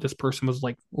imagine what this person was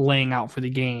like laying out for the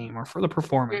game or for the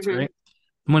performance, hmm right?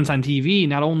 When it's on TV,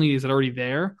 not only is it already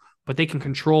there, but they can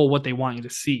control what they want you to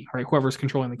see, right? Whoever's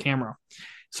controlling the camera.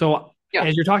 So yeah,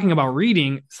 as you're talking about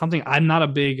reading, something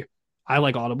I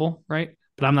like Audible, right?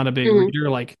 But I'm not a big hmm reader,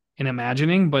 like in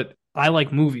imagining, but I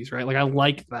like movies, right? Like I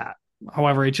like that.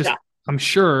 However, yeah, I'm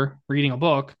sure reading a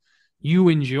book, you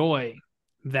enjoy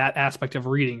that aspect of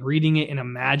reading it and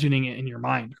imagining it in your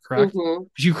mind, correct? hmm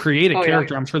Because you create a oh yeah,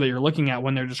 character, I'm sure that you're looking at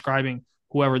when they're describing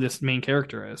whoever this main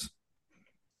character is.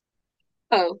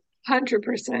 oh,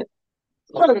 100%.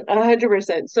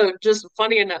 100%. So just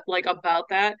funny enough, like about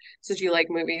that, since you like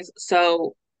movies.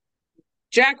 So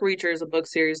Jack Reacher is a book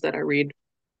series that I read.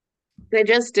 They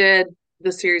just did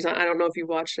the series. I don't know if you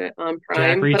watched it on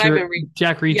Jack Prime, but I've Reacher, been reading.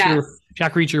 Jack Reacher, Yes,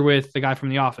 Jack Reacher with the guy from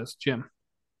The Office, Jim.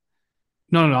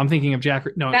 No. I'm thinking of Jack.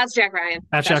 No, that's Jack Ryan.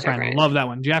 that's That's Jack Jack Ryan. Ryan. Love that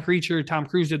one. Jack Reacher, Tom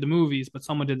Cruise did the movies, but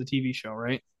someone did the TV show,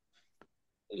 right?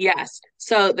 Yes.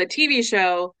 So the TV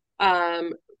show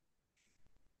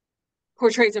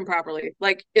portrays him properly.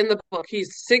 Like in the book,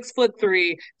 he's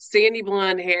 6'3", sandy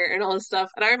blonde hair, and all this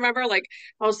stuff. And I remember, like,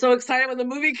 I was so excited when the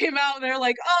movie came out, and they're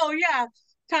like, "Oh yeah,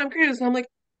 Tom Cruise," and I'm like,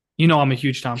 I'm a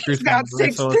huge Tom "He's Cruise fan, not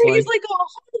right? six So it's three. He's like, like a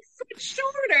whole foot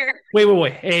shorter."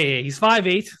 wait. Hey, he's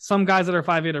 5'8". Some guys that are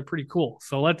 5'8" are pretty cool.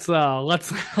 So let's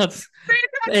They're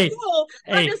not hey, cool.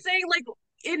 I'm hey. just saying, like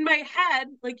in my head,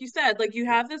 like you said, like you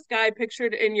have this guy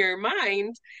pictured in your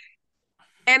mind,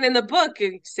 and in the book,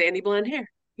 it's sandy blonde hair.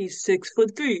 He's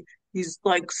 6'3". He's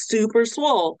like super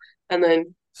swole, and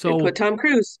then they put So Tom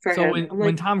Cruise for so him. when I'm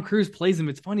when like, Tom Cruise plays him,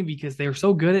 it's funny because they're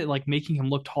so good at like making him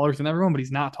look taller than everyone, but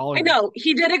he's not taller I than. know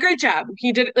he did a great job.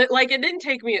 He did like it didn't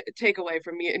take away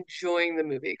from me enjoying the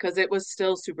movie because it was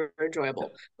still super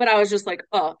enjoyable. But I was just like,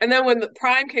 oh. And then when the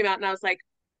Prime came out, and I was like,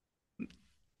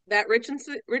 that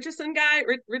Richardson guy,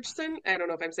 Richardson, I don't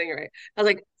know if I'm saying it right. I was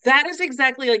like, that is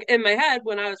exactly like in my head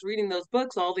when I was reading those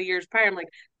books all the years prior. I'm like,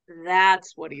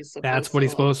 that's what he's That's supposed what to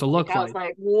he's look supposed to like. look I was like.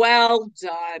 like, well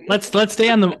done. Let's stay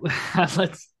on the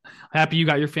let's happy you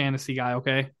got your fantasy guy,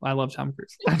 okay? I love Tom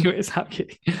Cruise. Anyways, I'm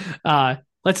kidding. Uh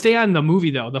let's stay on the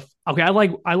movie though.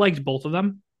 I liked both of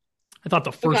them. I thought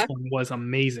the first Okay. one was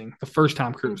amazing. The first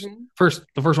Tom Cruise. hmm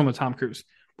The first one with Tom Cruise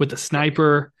with the Yeah.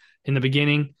 sniper in the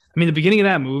beginning. I mean, the beginning of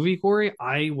that movie, Corey,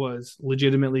 I was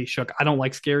legitimately shook. I don't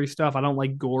like scary stuff. I don't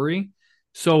like gory.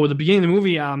 So at the beginning of the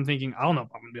movie, I'm thinking, I don't know if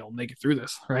I'm gonna be able to make it through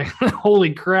this, right?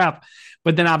 Holy crap!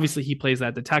 But then obviously he plays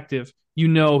that detective. You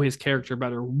know his character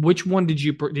better. Which one did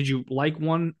you like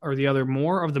one or the other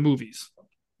more of the movies?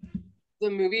 the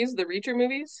movies, the Reacher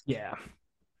movies? Yeah.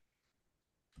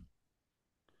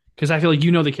 Because I feel like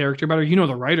you know the character better. You know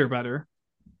the writer better.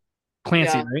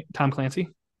 Clancy, Yeah. right? Tom Clancy.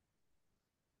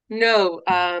 No,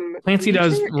 Clancy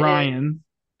does Reacher is Ryan.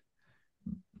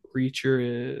 Reacher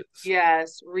is.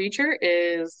 yes, Reacher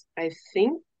is I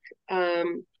think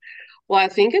well, I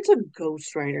think it's a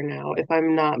ghostwriter now, if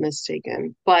I'm not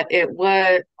mistaken. But it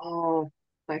was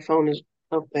my phone is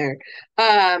up there.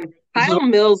 Kyle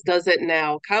Mills does it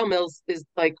now. Kyle Mills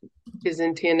is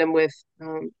in tandem with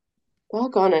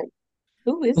on it.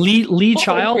 Who is Lee oh,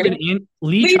 Child and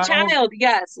Lee Lee Child, Child?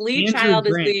 Yes, Lee Andrew Child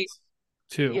is Grant the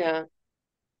too. yeah.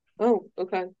 Oh,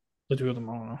 okay. The two of them,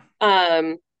 I don't know.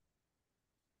 Um,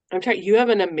 I'm trying. You have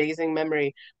an amazing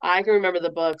memory. I can remember the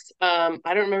books. I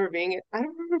don't remember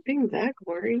being that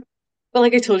gory. But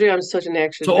like I told you, I'm such an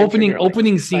action So adventure opening girl.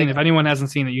 opening scene. Like If anyone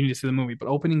hasn't seen it, you need to see the movie. But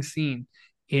opening scene,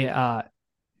 it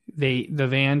the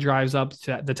van drives up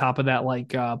to the top of that like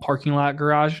parking lot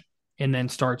garage and then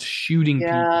starts shooting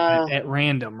people yeah, at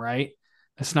random, right?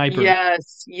 A sniper,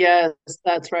 yes, yes,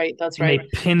 that's right, that's and they right.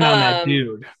 pin down that Um,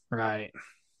 dude, right?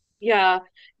 yeah,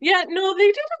 yeah. No, they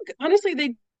did. Honestly,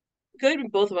 they good in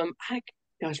both of them.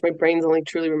 Gosh, my brain's only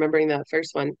truly remembering that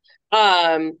first one.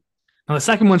 Um, Now the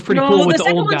second one's pretty cool no, with the the second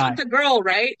old one's with guy, the girl,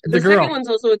 right? the The second girl. one's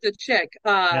also with the chick.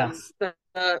 Yes,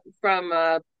 From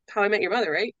How I Met Your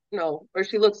Mother, right? No, or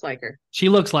she looks like her. she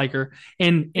looks like her,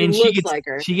 and She she looks gets like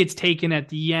her. she gets taken at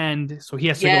the end, so he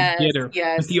has to go Yes, get her with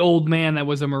yes. the old man that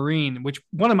was a Marine. Which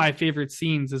one of my favorite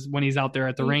scenes is when he's out there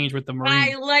at the range with the Marine.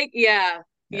 I like, yeah,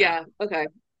 Yeah, yeah, okay.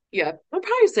 Yeah, I'll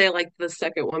probably say I like the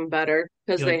second one better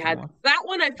because you they like that had one? that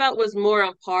one I felt was more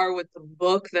on par with the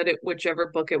book whichever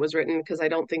book it was written because I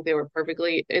don't think they were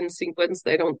perfectly in sequence.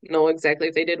 They don't know exactly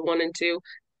if they did one and two.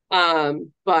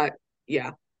 But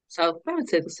yeah, so I would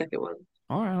say the second one.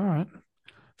 All right, all right.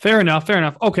 Fair enough. Fair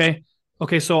enough. Okay.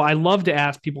 Okay. So I love to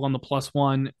ask people on the plus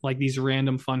one like these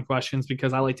random fun questions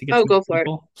because I like to get Oh, to know go for it.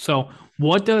 people. So,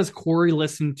 what does Corey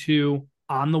listen to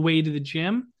on the way to the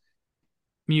gym?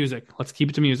 Music. Let's keep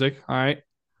it to music. All right.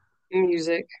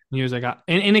 Music. Music.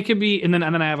 And it could be, and then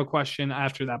I have a question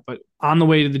after that. But on the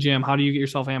way to the gym, how do you get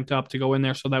yourself amped up to go in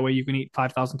there so that way you can eat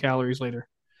 5,000 calories later?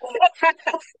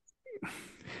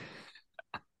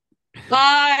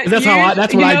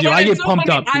 That's what You I know do. what? I It's get so pumped funny.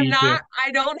 up to eat too.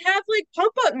 I don't have like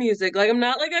pump up music. Like I'm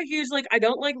not like a huge like I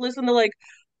don't like listen to like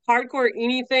hardcore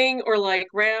anything or like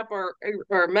rap or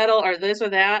metal or this or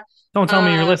that. Don't tell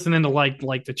me you're Um, listening to like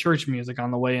the church music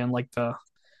on the way in, like the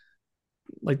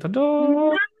no,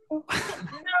 door.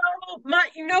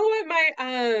 you know what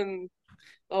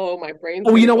oh my brain's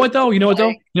Oh, you gonna know go what though? You know what though?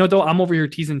 blank. You know what though? I'm over here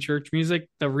teasing church music.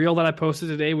 The reel that I posted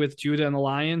today with Judah and the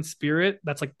Lion Spirit,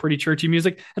 that's like pretty churchy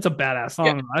music. That's a badass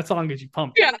Yeah, song. That song gets you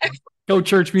pumped. yeah, Go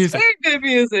church it's music. very good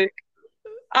music.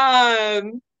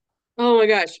 Um, oh my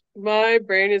gosh, my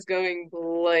brain is going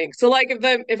blank. So like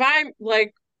if I'm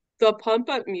like the pump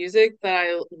up music that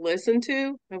I listen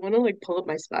to, I want to like pull up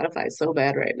my Spotify so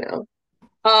bad right now.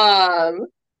 Um,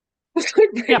 my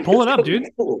Yeah, brain pull is it up, going dude.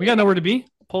 We got blank. nowhere to be.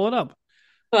 Pull it up.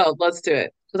 Well, let's do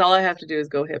it. Because all I have to do is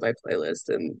go hit my playlist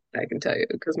and I can tell you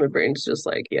because my brain's just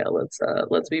like, yeah,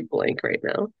 let's be blank right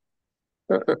now.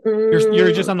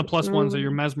 You're just on the plus one, so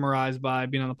you're mesmerized by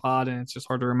being on the pod, and it's just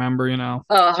hard to remember.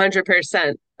 Oh,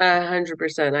 100%.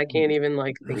 100%. I can't even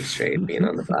like think straight being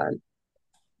on the pod.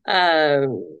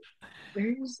 Um,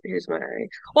 here's my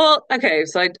well, okay,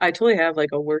 so I totally have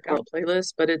like a workout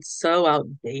playlist, but it's so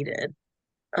outdated.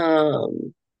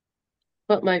 Um,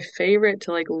 but my favorite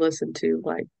to like listen to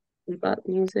like about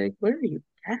music, where are you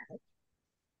at?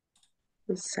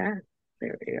 It's sad.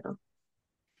 There we go.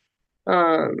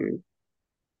 Um,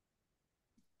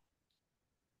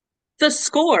 the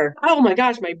Score. Oh my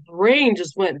gosh, my brain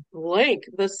just went blank.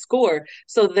 The Score.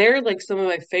 So they're like some of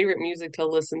my favorite music to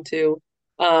listen to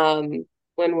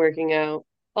when working out.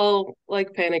 Oh,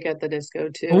 like Panic at the Disco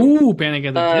too. Ooh, Panic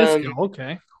at the Disco. Um,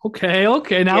 Okay, okay,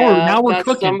 okay. Now we're yeah, now we're that's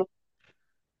cooking. some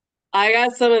I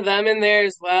got some of them in there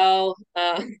as well.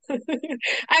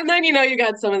 And then you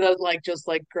got some of those like just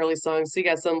like girly songs. So you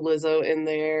got some Lizzo in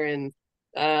there and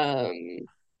um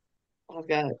I've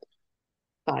got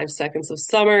 5 Seconds of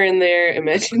Summer in there,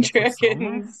 Imagine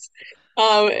Summer. Dragons.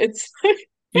 It's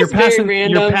You're it's very passing.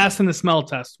 You're random. passing the smell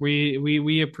test.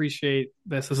 We appreciate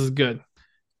this. This is good.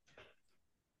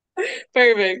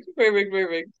 Perfect, perfect,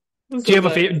 perfect. I'm Do you so have a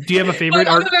glad. Do you have a favorite Like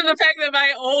other art? than the fact that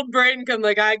my old brain can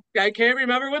like I can't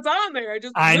remember what's on there. I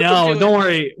just I listened know. to it. Don't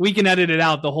worry. We can edit it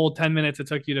out. The whole 10 minutes it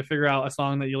took you to figure out a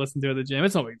song that you listen to at the gym.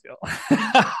 It's no big deal.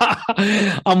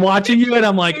 I'm watching you and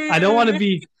I'm like, I don't want to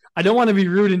be. I don't want to be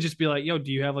rude and just be like, yo,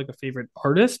 do you have like a favorite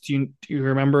artist? Do you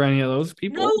remember any of those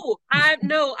people? I'm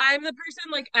the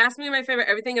person like ask me my favorite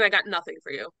everything and I got nothing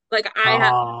for you. Like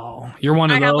Oh, you're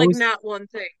one of I have like those. not one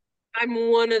thing. I'm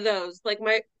one of those. Like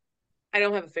I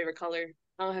don't have a favorite color.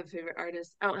 I don't have a favorite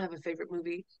artist. I don't have a favorite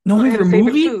movie. I No don't have favorite a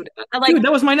favorite movie? food. I like Dude,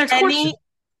 that was my next question. any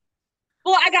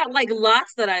well, I got like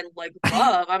lots that I like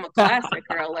love. I'm a classic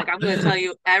girl. Like I'm gonna tell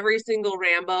you every single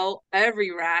Rambo, every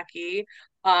Rocky,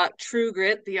 True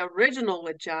Grit, the original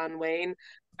with John Wayne,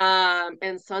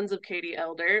 and Sons of Katie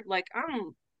Elder. Like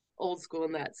I'm old school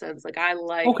in that sense. Like I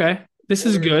like Okay, this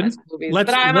is older good. classic movies. But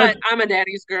Let's I'm let. I'm a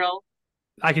daddy's girl.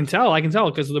 I can tell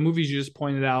because of the movies you just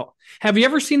pointed out. Have you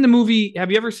ever seen the movie?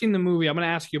 Have you ever seen the movie? I'm going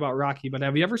to ask you about Rocky, but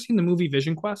have you ever seen the movie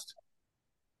Vision Quest?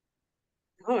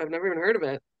 Oh, I've never even heard of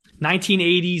it.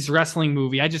 1980s wrestling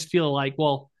movie. I just feel like,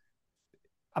 well,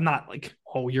 I'm not like,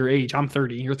 oh, your age. I'm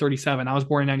 30. You're 37. I was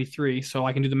born in 93, so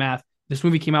I can do the math. This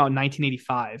movie came out in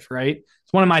 1985, right?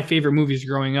 It's one of my favorite movies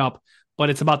growing up, but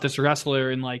it's about this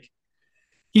wrestler and like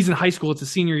he's in high school. It's a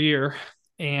senior year,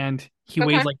 and he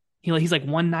weighs Okay, like he's like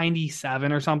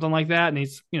 197 or something like that. And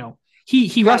he's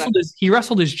he got it.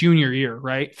 wrestled his junior year,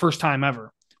 right? First time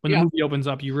ever. When the Yeah. movie opens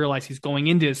up, you realize he's going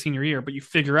into his senior year, but you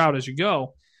figure out as you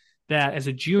go that Hmm. as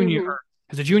a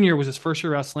junior was his first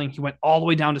year wrestling. He went all the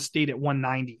way down to state at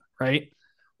 190, right?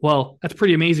 Well, that's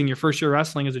pretty amazing. Your first year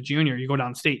wrestling as a junior, you go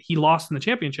down state. He lost in the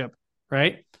championship,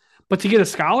 right? But to get a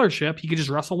scholarship, he could just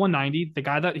wrestle 190. The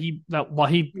guy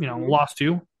Hmm. lost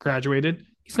to graduated.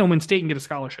 He's gonna win state and get a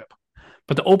scholarship.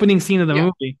 But the opening scene of the Yeah.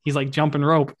 movie, he's like jumping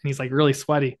rope and he's like really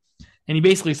sweaty, and he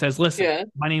basically says, "Listen, Yeah.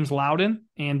 my name's Loudon,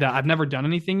 and I've never done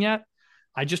anything yet.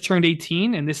 I just turned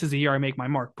 18, and this is the year I make my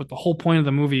mark." But the whole point of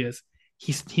the movie is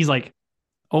he's like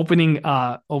opening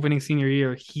senior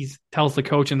year, he tells the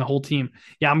coach and the whole team,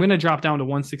 yeah, I'm gonna drop down to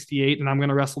 168 and I'm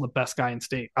gonna wrestle the best guy in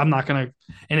state. I'm not gonna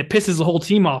And it pisses the whole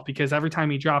team off because every time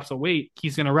he drops a weight,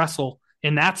 he's gonna wrestle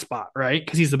in that spot, right?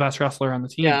 Because he's the best wrestler on the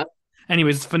team. Yeah.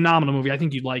 Anyways, it's a phenomenal movie. I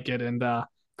think you'd like it, and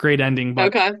great ending.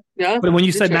 But Okay. Yeah. when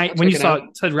you said I'll when check you it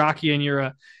out. said Rocky and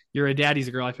you're a daddy's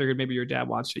girl, I figured maybe your dad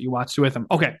watched it. You watched it with him.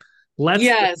 Okay, let's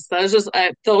Yes, that was just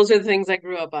those are the things I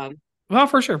grew up on. well,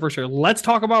 for sure, for sure. Let's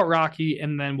talk about Rocky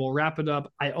and then we'll wrap it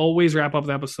up. I always wrap up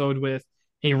the episode with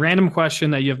a random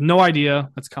question that you have no idea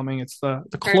that's coming. It's the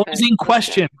Perfect. closing Let's go.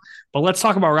 question. But let's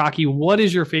talk about Rocky. What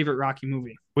is your favorite Rocky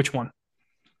movie? Which one?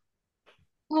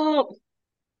 Well,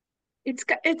 it's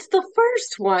the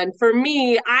first one for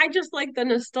me. I just like the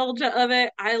nostalgia of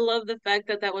it. I love the fact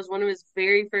that that was one of his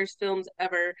very first films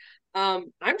ever.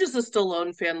 I'm just a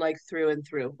Stallone fan, like through and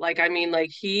through. Like, I mean, like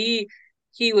he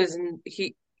was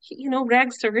you know,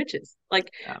 rags to riches.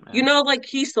 Like, Yeah, you man. know, like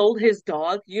he sold his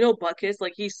dog. You know, Buckus,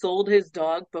 like he sold his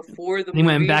dog before the He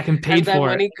went movie, back and and paid then for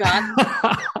when it. he got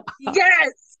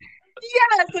yes,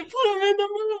 yes, and put him in the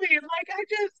movie. Like I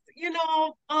just, you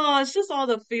know, oh, it's just all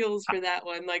the feels for that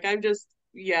one. Like I'm just,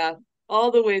 yeah, all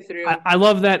the way through. I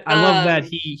love that. I love that Um,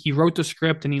 he wrote the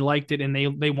script and he liked it, and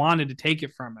they wanted to take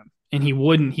it from him, and he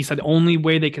wouldn't. He said the only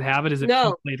way they could have it is if he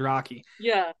no, played Rocky.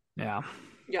 yeah, Yeah.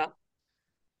 yeah,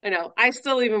 I know. I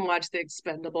still even watch The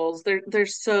Expendables. They're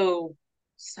so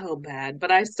bad,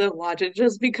 but I still watch it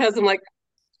just because I'm like,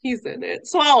 he's in it,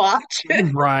 so I'll watch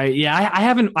it. Right. Yeah. I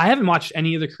haven't watched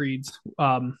any of the Creeds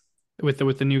with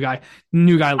the new guy.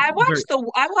 New guy very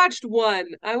I watched one.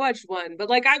 I watched one, but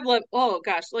like I've loved oh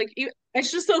gosh, like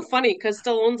it's just so funny because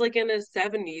Stallone's like in his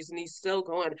 70s and he's still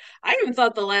going. I even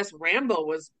thought the last Rambo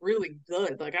was really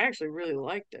good. Like I actually really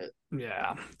liked it.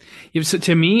 yeah. So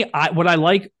to me, I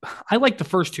like the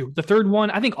first two. The third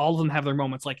one, I think all of them have their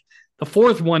moments. Like the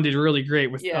fourth one did really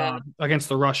great with Yeah. against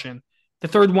the Russian. The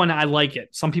third one, I like it.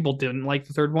 Some people didn't like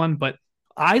the third one, but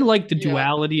I like the Yeah.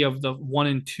 duality of the one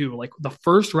and two. Like the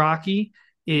first Rocky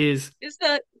is Is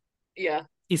that yeah.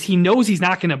 he knows he's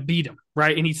not going to beat him,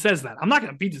 right? And he says that I'm not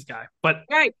going to beat this guy, but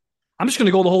Right. I'm just going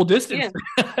to go the whole distance.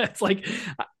 Yeah. It's like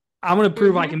I'm going to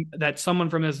prove I Hmm. can that someone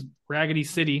from this raggedy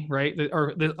city, right,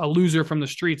 a loser from the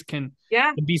streets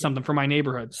Yeah. can be something for my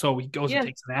neighborhood. So he goes and Yeah.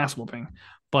 takes an ass whooping.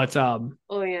 But Oh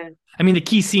yeah. I mean, the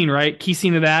key scene, right? Key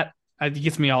scene of that, it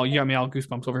gets me all you got me all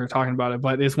goosebumps over here talking about it.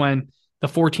 But is when the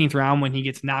 14th round when he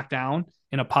gets knocked down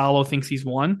and Apollo thinks he's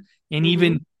won, and Hmm.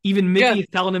 even Yeah. Mickey is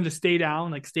telling him to stay down,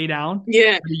 like stay down.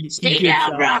 Yeah. He Stay gets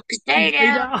down, Rock. Stay stay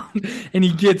down. down, and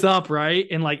he gets up, right,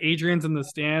 and like Adrian's in the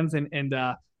stands, and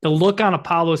the look on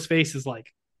Apollo's face is like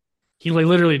he like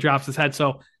literally drops his head.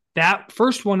 So that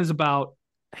first one is about,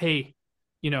 hey,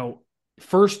 you know,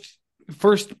 first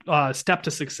step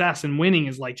to success and winning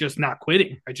is like just not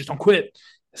quitting. I just don't quit.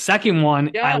 Second one,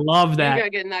 I Yeah. love You that gotta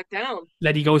get knocked down.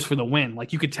 he goes for the win.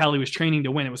 Like you could tell he was training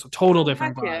to win. It was a total Heck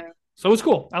different vibe. yeah. So it was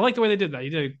cool. I like the way they did that.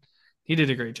 He did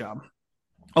a great job.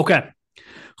 Okay.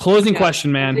 Closing Yeah,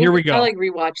 question, I man. Here think we I go. like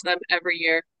rewatch them every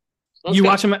year. Let's You go.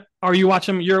 watch them? Are you watch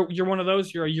them? You're one of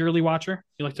those. You're a yearly watcher.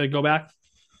 You like to go back.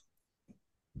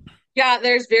 Yeah,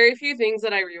 there's very few things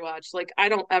that I rewatch. Like I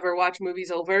don't ever watch movies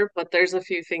over, but there's a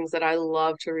few things that I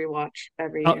love to rewatch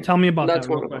every Tell, year. tell me about that That's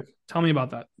real one of them. quick. Tell me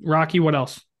about that. Rocky. What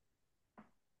else?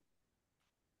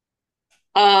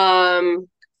 Um,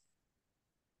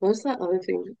 what's that other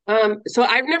thing? So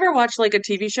I've never watched like a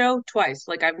TV show twice.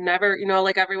 Like I've never,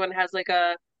 like everyone has like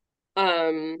a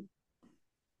um.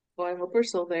 Well, I hope we're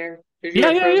still there because you Yeah,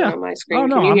 were yeah, frozen yeah. on my Oh screen.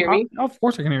 no, Can you hear me? of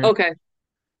course I can hear you. Okay.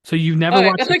 So you've never Okay.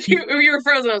 watched a Like you were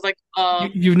frozen. I was like,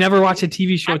 you've never watched a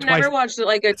TV show I've twice. never watched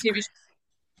like a TV.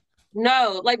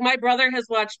 No, like my brother has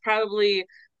watched probably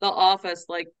The Office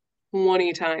like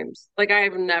 20 times. Like I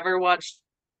have never watched.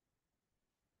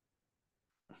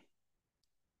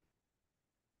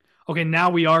 Okay, now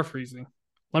we are freezing.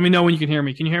 Let me know when you can hear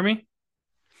me. Can you hear me?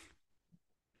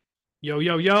 Yo,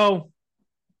 yo, yo.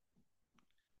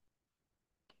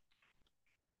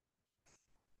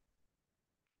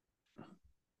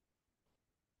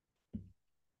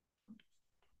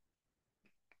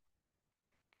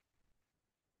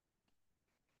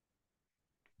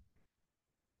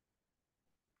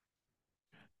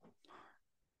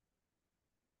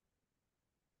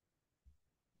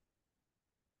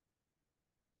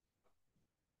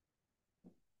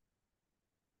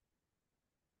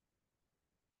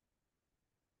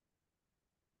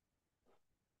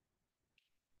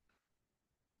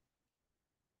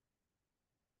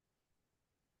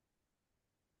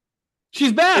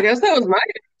 She's I back. guess that was my.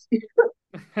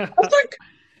 I was like,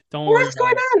 Don't worry what's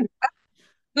going about it. on?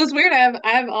 It was weird. I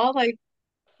have all like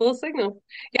full signal.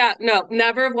 Yeah, no,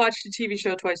 never have watched a TV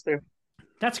show twice through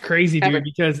That's crazy, dude, ever.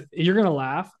 because you're gonna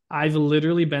laugh. I've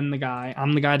literally been the guy.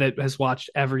 I'm the guy that has watched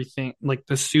everything. Like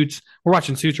the Suits. We're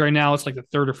watching Suits right now. It's like the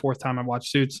third or fourth time I've watched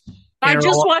Suits. I just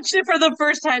Arrow. watched it for the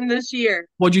first time this year.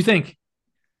 What'd you think?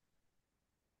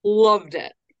 Loved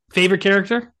it. Favorite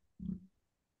character?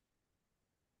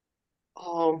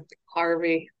 Oh,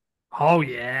 Harvey. Oh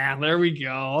yeah, there we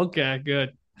go. Okay,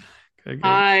 good. Good, good.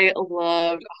 I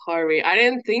loved Harvey. I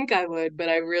didn't think I would, but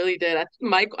I really did. I think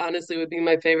Mike honestly would be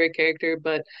my favorite character,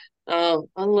 but I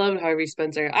loved Harvey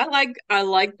Spencer. I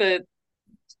like the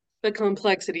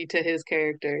complexity to his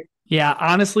character. Yeah,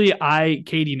 honestly,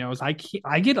 Katie knows I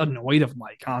get annoyed of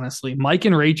Mike. Honestly, Mike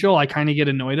and Rachel, I kind of get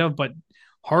annoyed of, but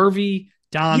Harvey,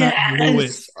 Donna, and Yes.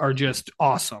 Lewis are just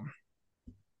awesome.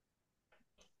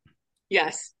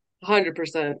 Yes.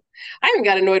 100%. I even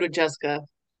got annoyed with Jessica.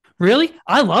 Really,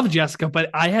 I love Jessica, but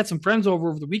I had some friends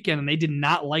over the weekend and they did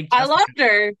not like I Jessica. loved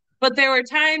her, but there were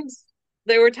times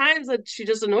that she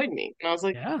just annoyed me. And I was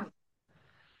like, Yeah.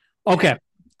 okay, Okay,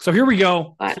 so here we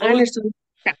go. I understand.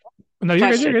 Yeah. No, you're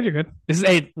good. You're Question. good. You're good. This is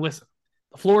hey, listen.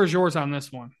 The floor is yours on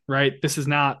this one, right? This is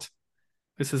not.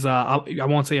 This is I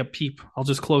won't say a peep. I'll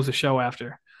just close the show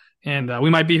after, and we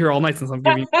might be here all night since I'm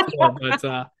giving you the floor.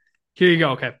 But here you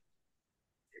go. Okay,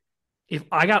 if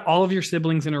I got all of your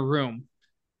siblings in a room,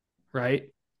 right?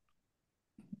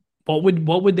 What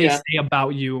would they Yeah. say about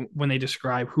you when they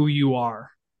describe who you are?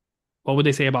 What would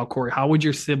they say about Corey? How would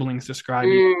your siblings describe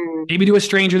you? Mm. Maybe to a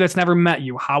stranger that's never met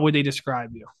you. How would they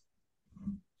describe you?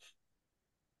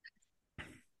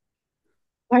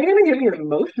 Why are you gonna get me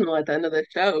emotional at the end of the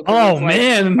show? Because Oh it's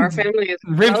like our man, family is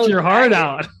ripped so your heart tight.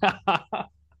 out.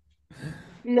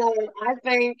 No, I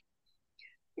think,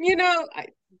 you know, I,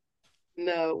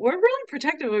 no, we're really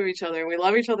protective of each other and we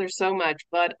love each other so much.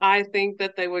 But I think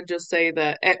that they would just say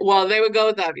that, well, they would go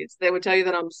with obvious. They would tell you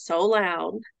that I'm so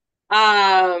loud,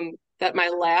 that my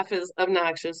laugh is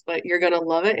obnoxious, but you're gonna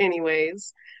love it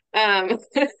anyways. Um,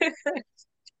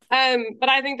 but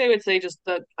I think they would say just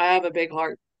that I have a big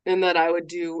heart and that I would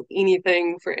do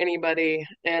anything for anybody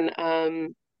and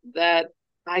that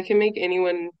I can make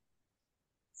anyone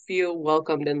feel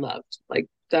welcomed and loved. Like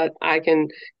that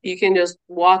you can just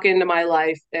walk into my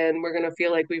life and we're gonna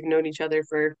feel like we've known each other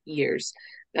for years.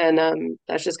 And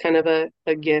that's just kind of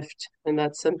a gift and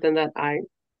that's something that I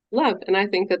love. And I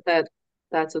think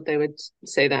that's what they would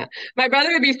say that. My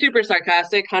brother would be super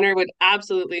sarcastic. Hunter would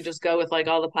absolutely just go with like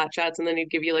all the pot shots and then he'd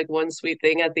give you like one sweet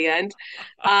thing at the end.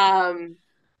 Um,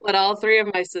 but all three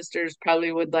of my sisters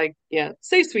probably would like, yeah,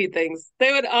 say sweet things.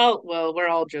 They would all, well, we're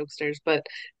all jokesters, but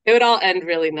it would all end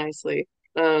really nicely.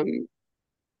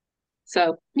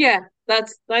 So yeah,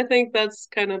 I think that's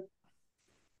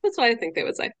what I think they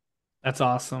would say. That's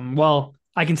awesome. Well,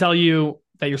 I can tell you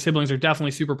that your siblings are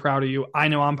definitely super proud of you. I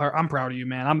know I'm proud of you,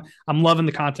 man. I'm loving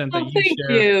the content that Oh, you thank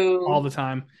share all you. the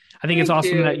time. I think it's Thank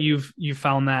awesome that you. you've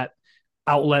found that.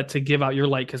 outlet to give out your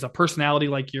light, because a personality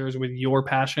like yours with your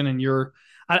passion and your,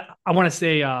 I want to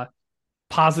say,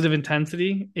 positive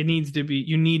intensity,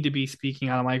 you need to be speaking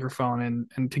on a microphone,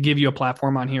 and to give you a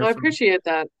platform on here I for appreciate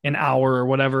that. an hour or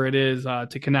whatever it is,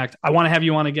 to connect. I want to have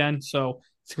you on again. So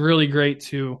it's really great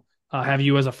to have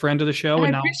you as a friend of the show. I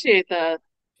And now, appreciate that.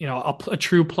 a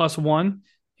true plus one.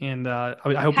 And I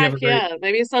hope you have Heck a great. yeah.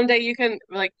 Maybe someday you can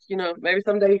maybe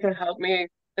someday you can help me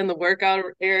in the workout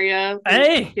area.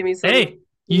 Hey, Give me some hey,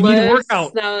 you need a lifts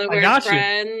workout. now that I we're got you.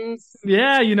 friends.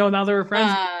 Yeah, now that we're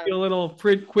friends, Uh, a little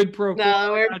quid pro quo. now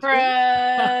that we're I got you.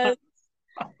 friends,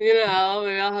 maybe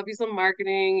I'll help you some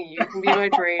marketing. You can be my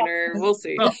trainer. We'll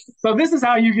see. So this is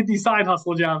how you get these side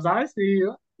hustle jobs. I see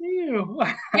you. You.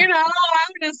 I'm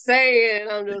just saying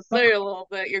a little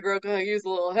bit. Your girl could use a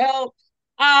little help.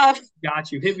 Uh,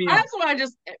 Got you. Hit me I up. also want to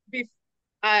just be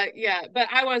yeah, but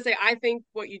I want to say I think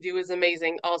what you do is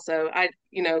amazing. Also,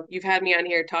 you've had me on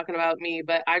here talking about me,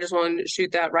 but I just want to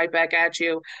shoot that right back at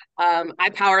you. I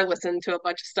power listened to a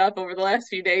bunch of stuff over the last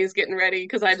few days getting ready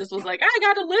because I just was like, I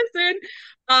got to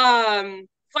listen.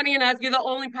 Funny enough, you're the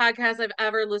only podcast I've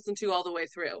ever listened to all the way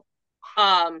through.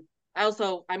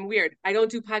 I'm weird. I don't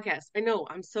do podcasts. I know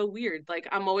I'm so weird. Like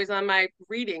I'm always on my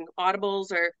reading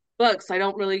audibles or books. I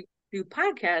don't really do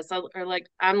podcasts or like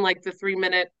I'm like the 3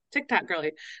 minute TikTok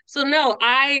girly. So no,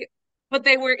 but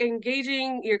they were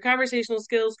engaging your conversational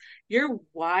skills, your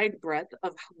wide breadth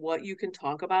of what you can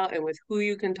talk about and with who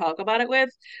you can talk about it with.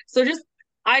 So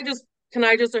I just, can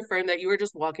I just affirm that you are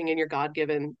just walking in your God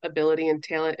given ability and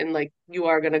talent and like you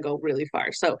are going to go really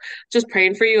far. So just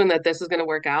praying for you and that this is going to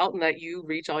work out and that you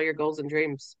reach all your goals and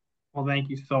dreams. Well, thank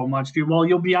you so much, dude. Well,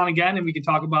 you'll be on again, and we can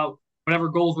talk about whatever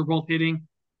goals we're both hitting.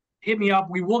 Hit me up.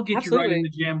 We will get you right in Absolutely.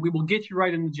 the gym. We will get you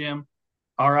right in the gym.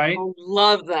 All right. I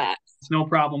love that. It's no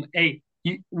problem. Hey,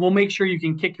 we'll make sure you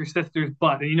can kick your sister's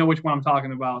butt, and you know which one I'm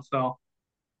talking about. So,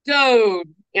 Dude,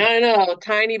 I know.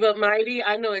 Tiny but mighty.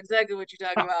 I know exactly what you're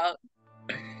talking about.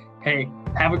 hey,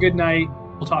 have a good night.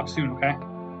 We'll talk soon. Okay.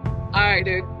 All right,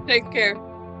 dude. Take care.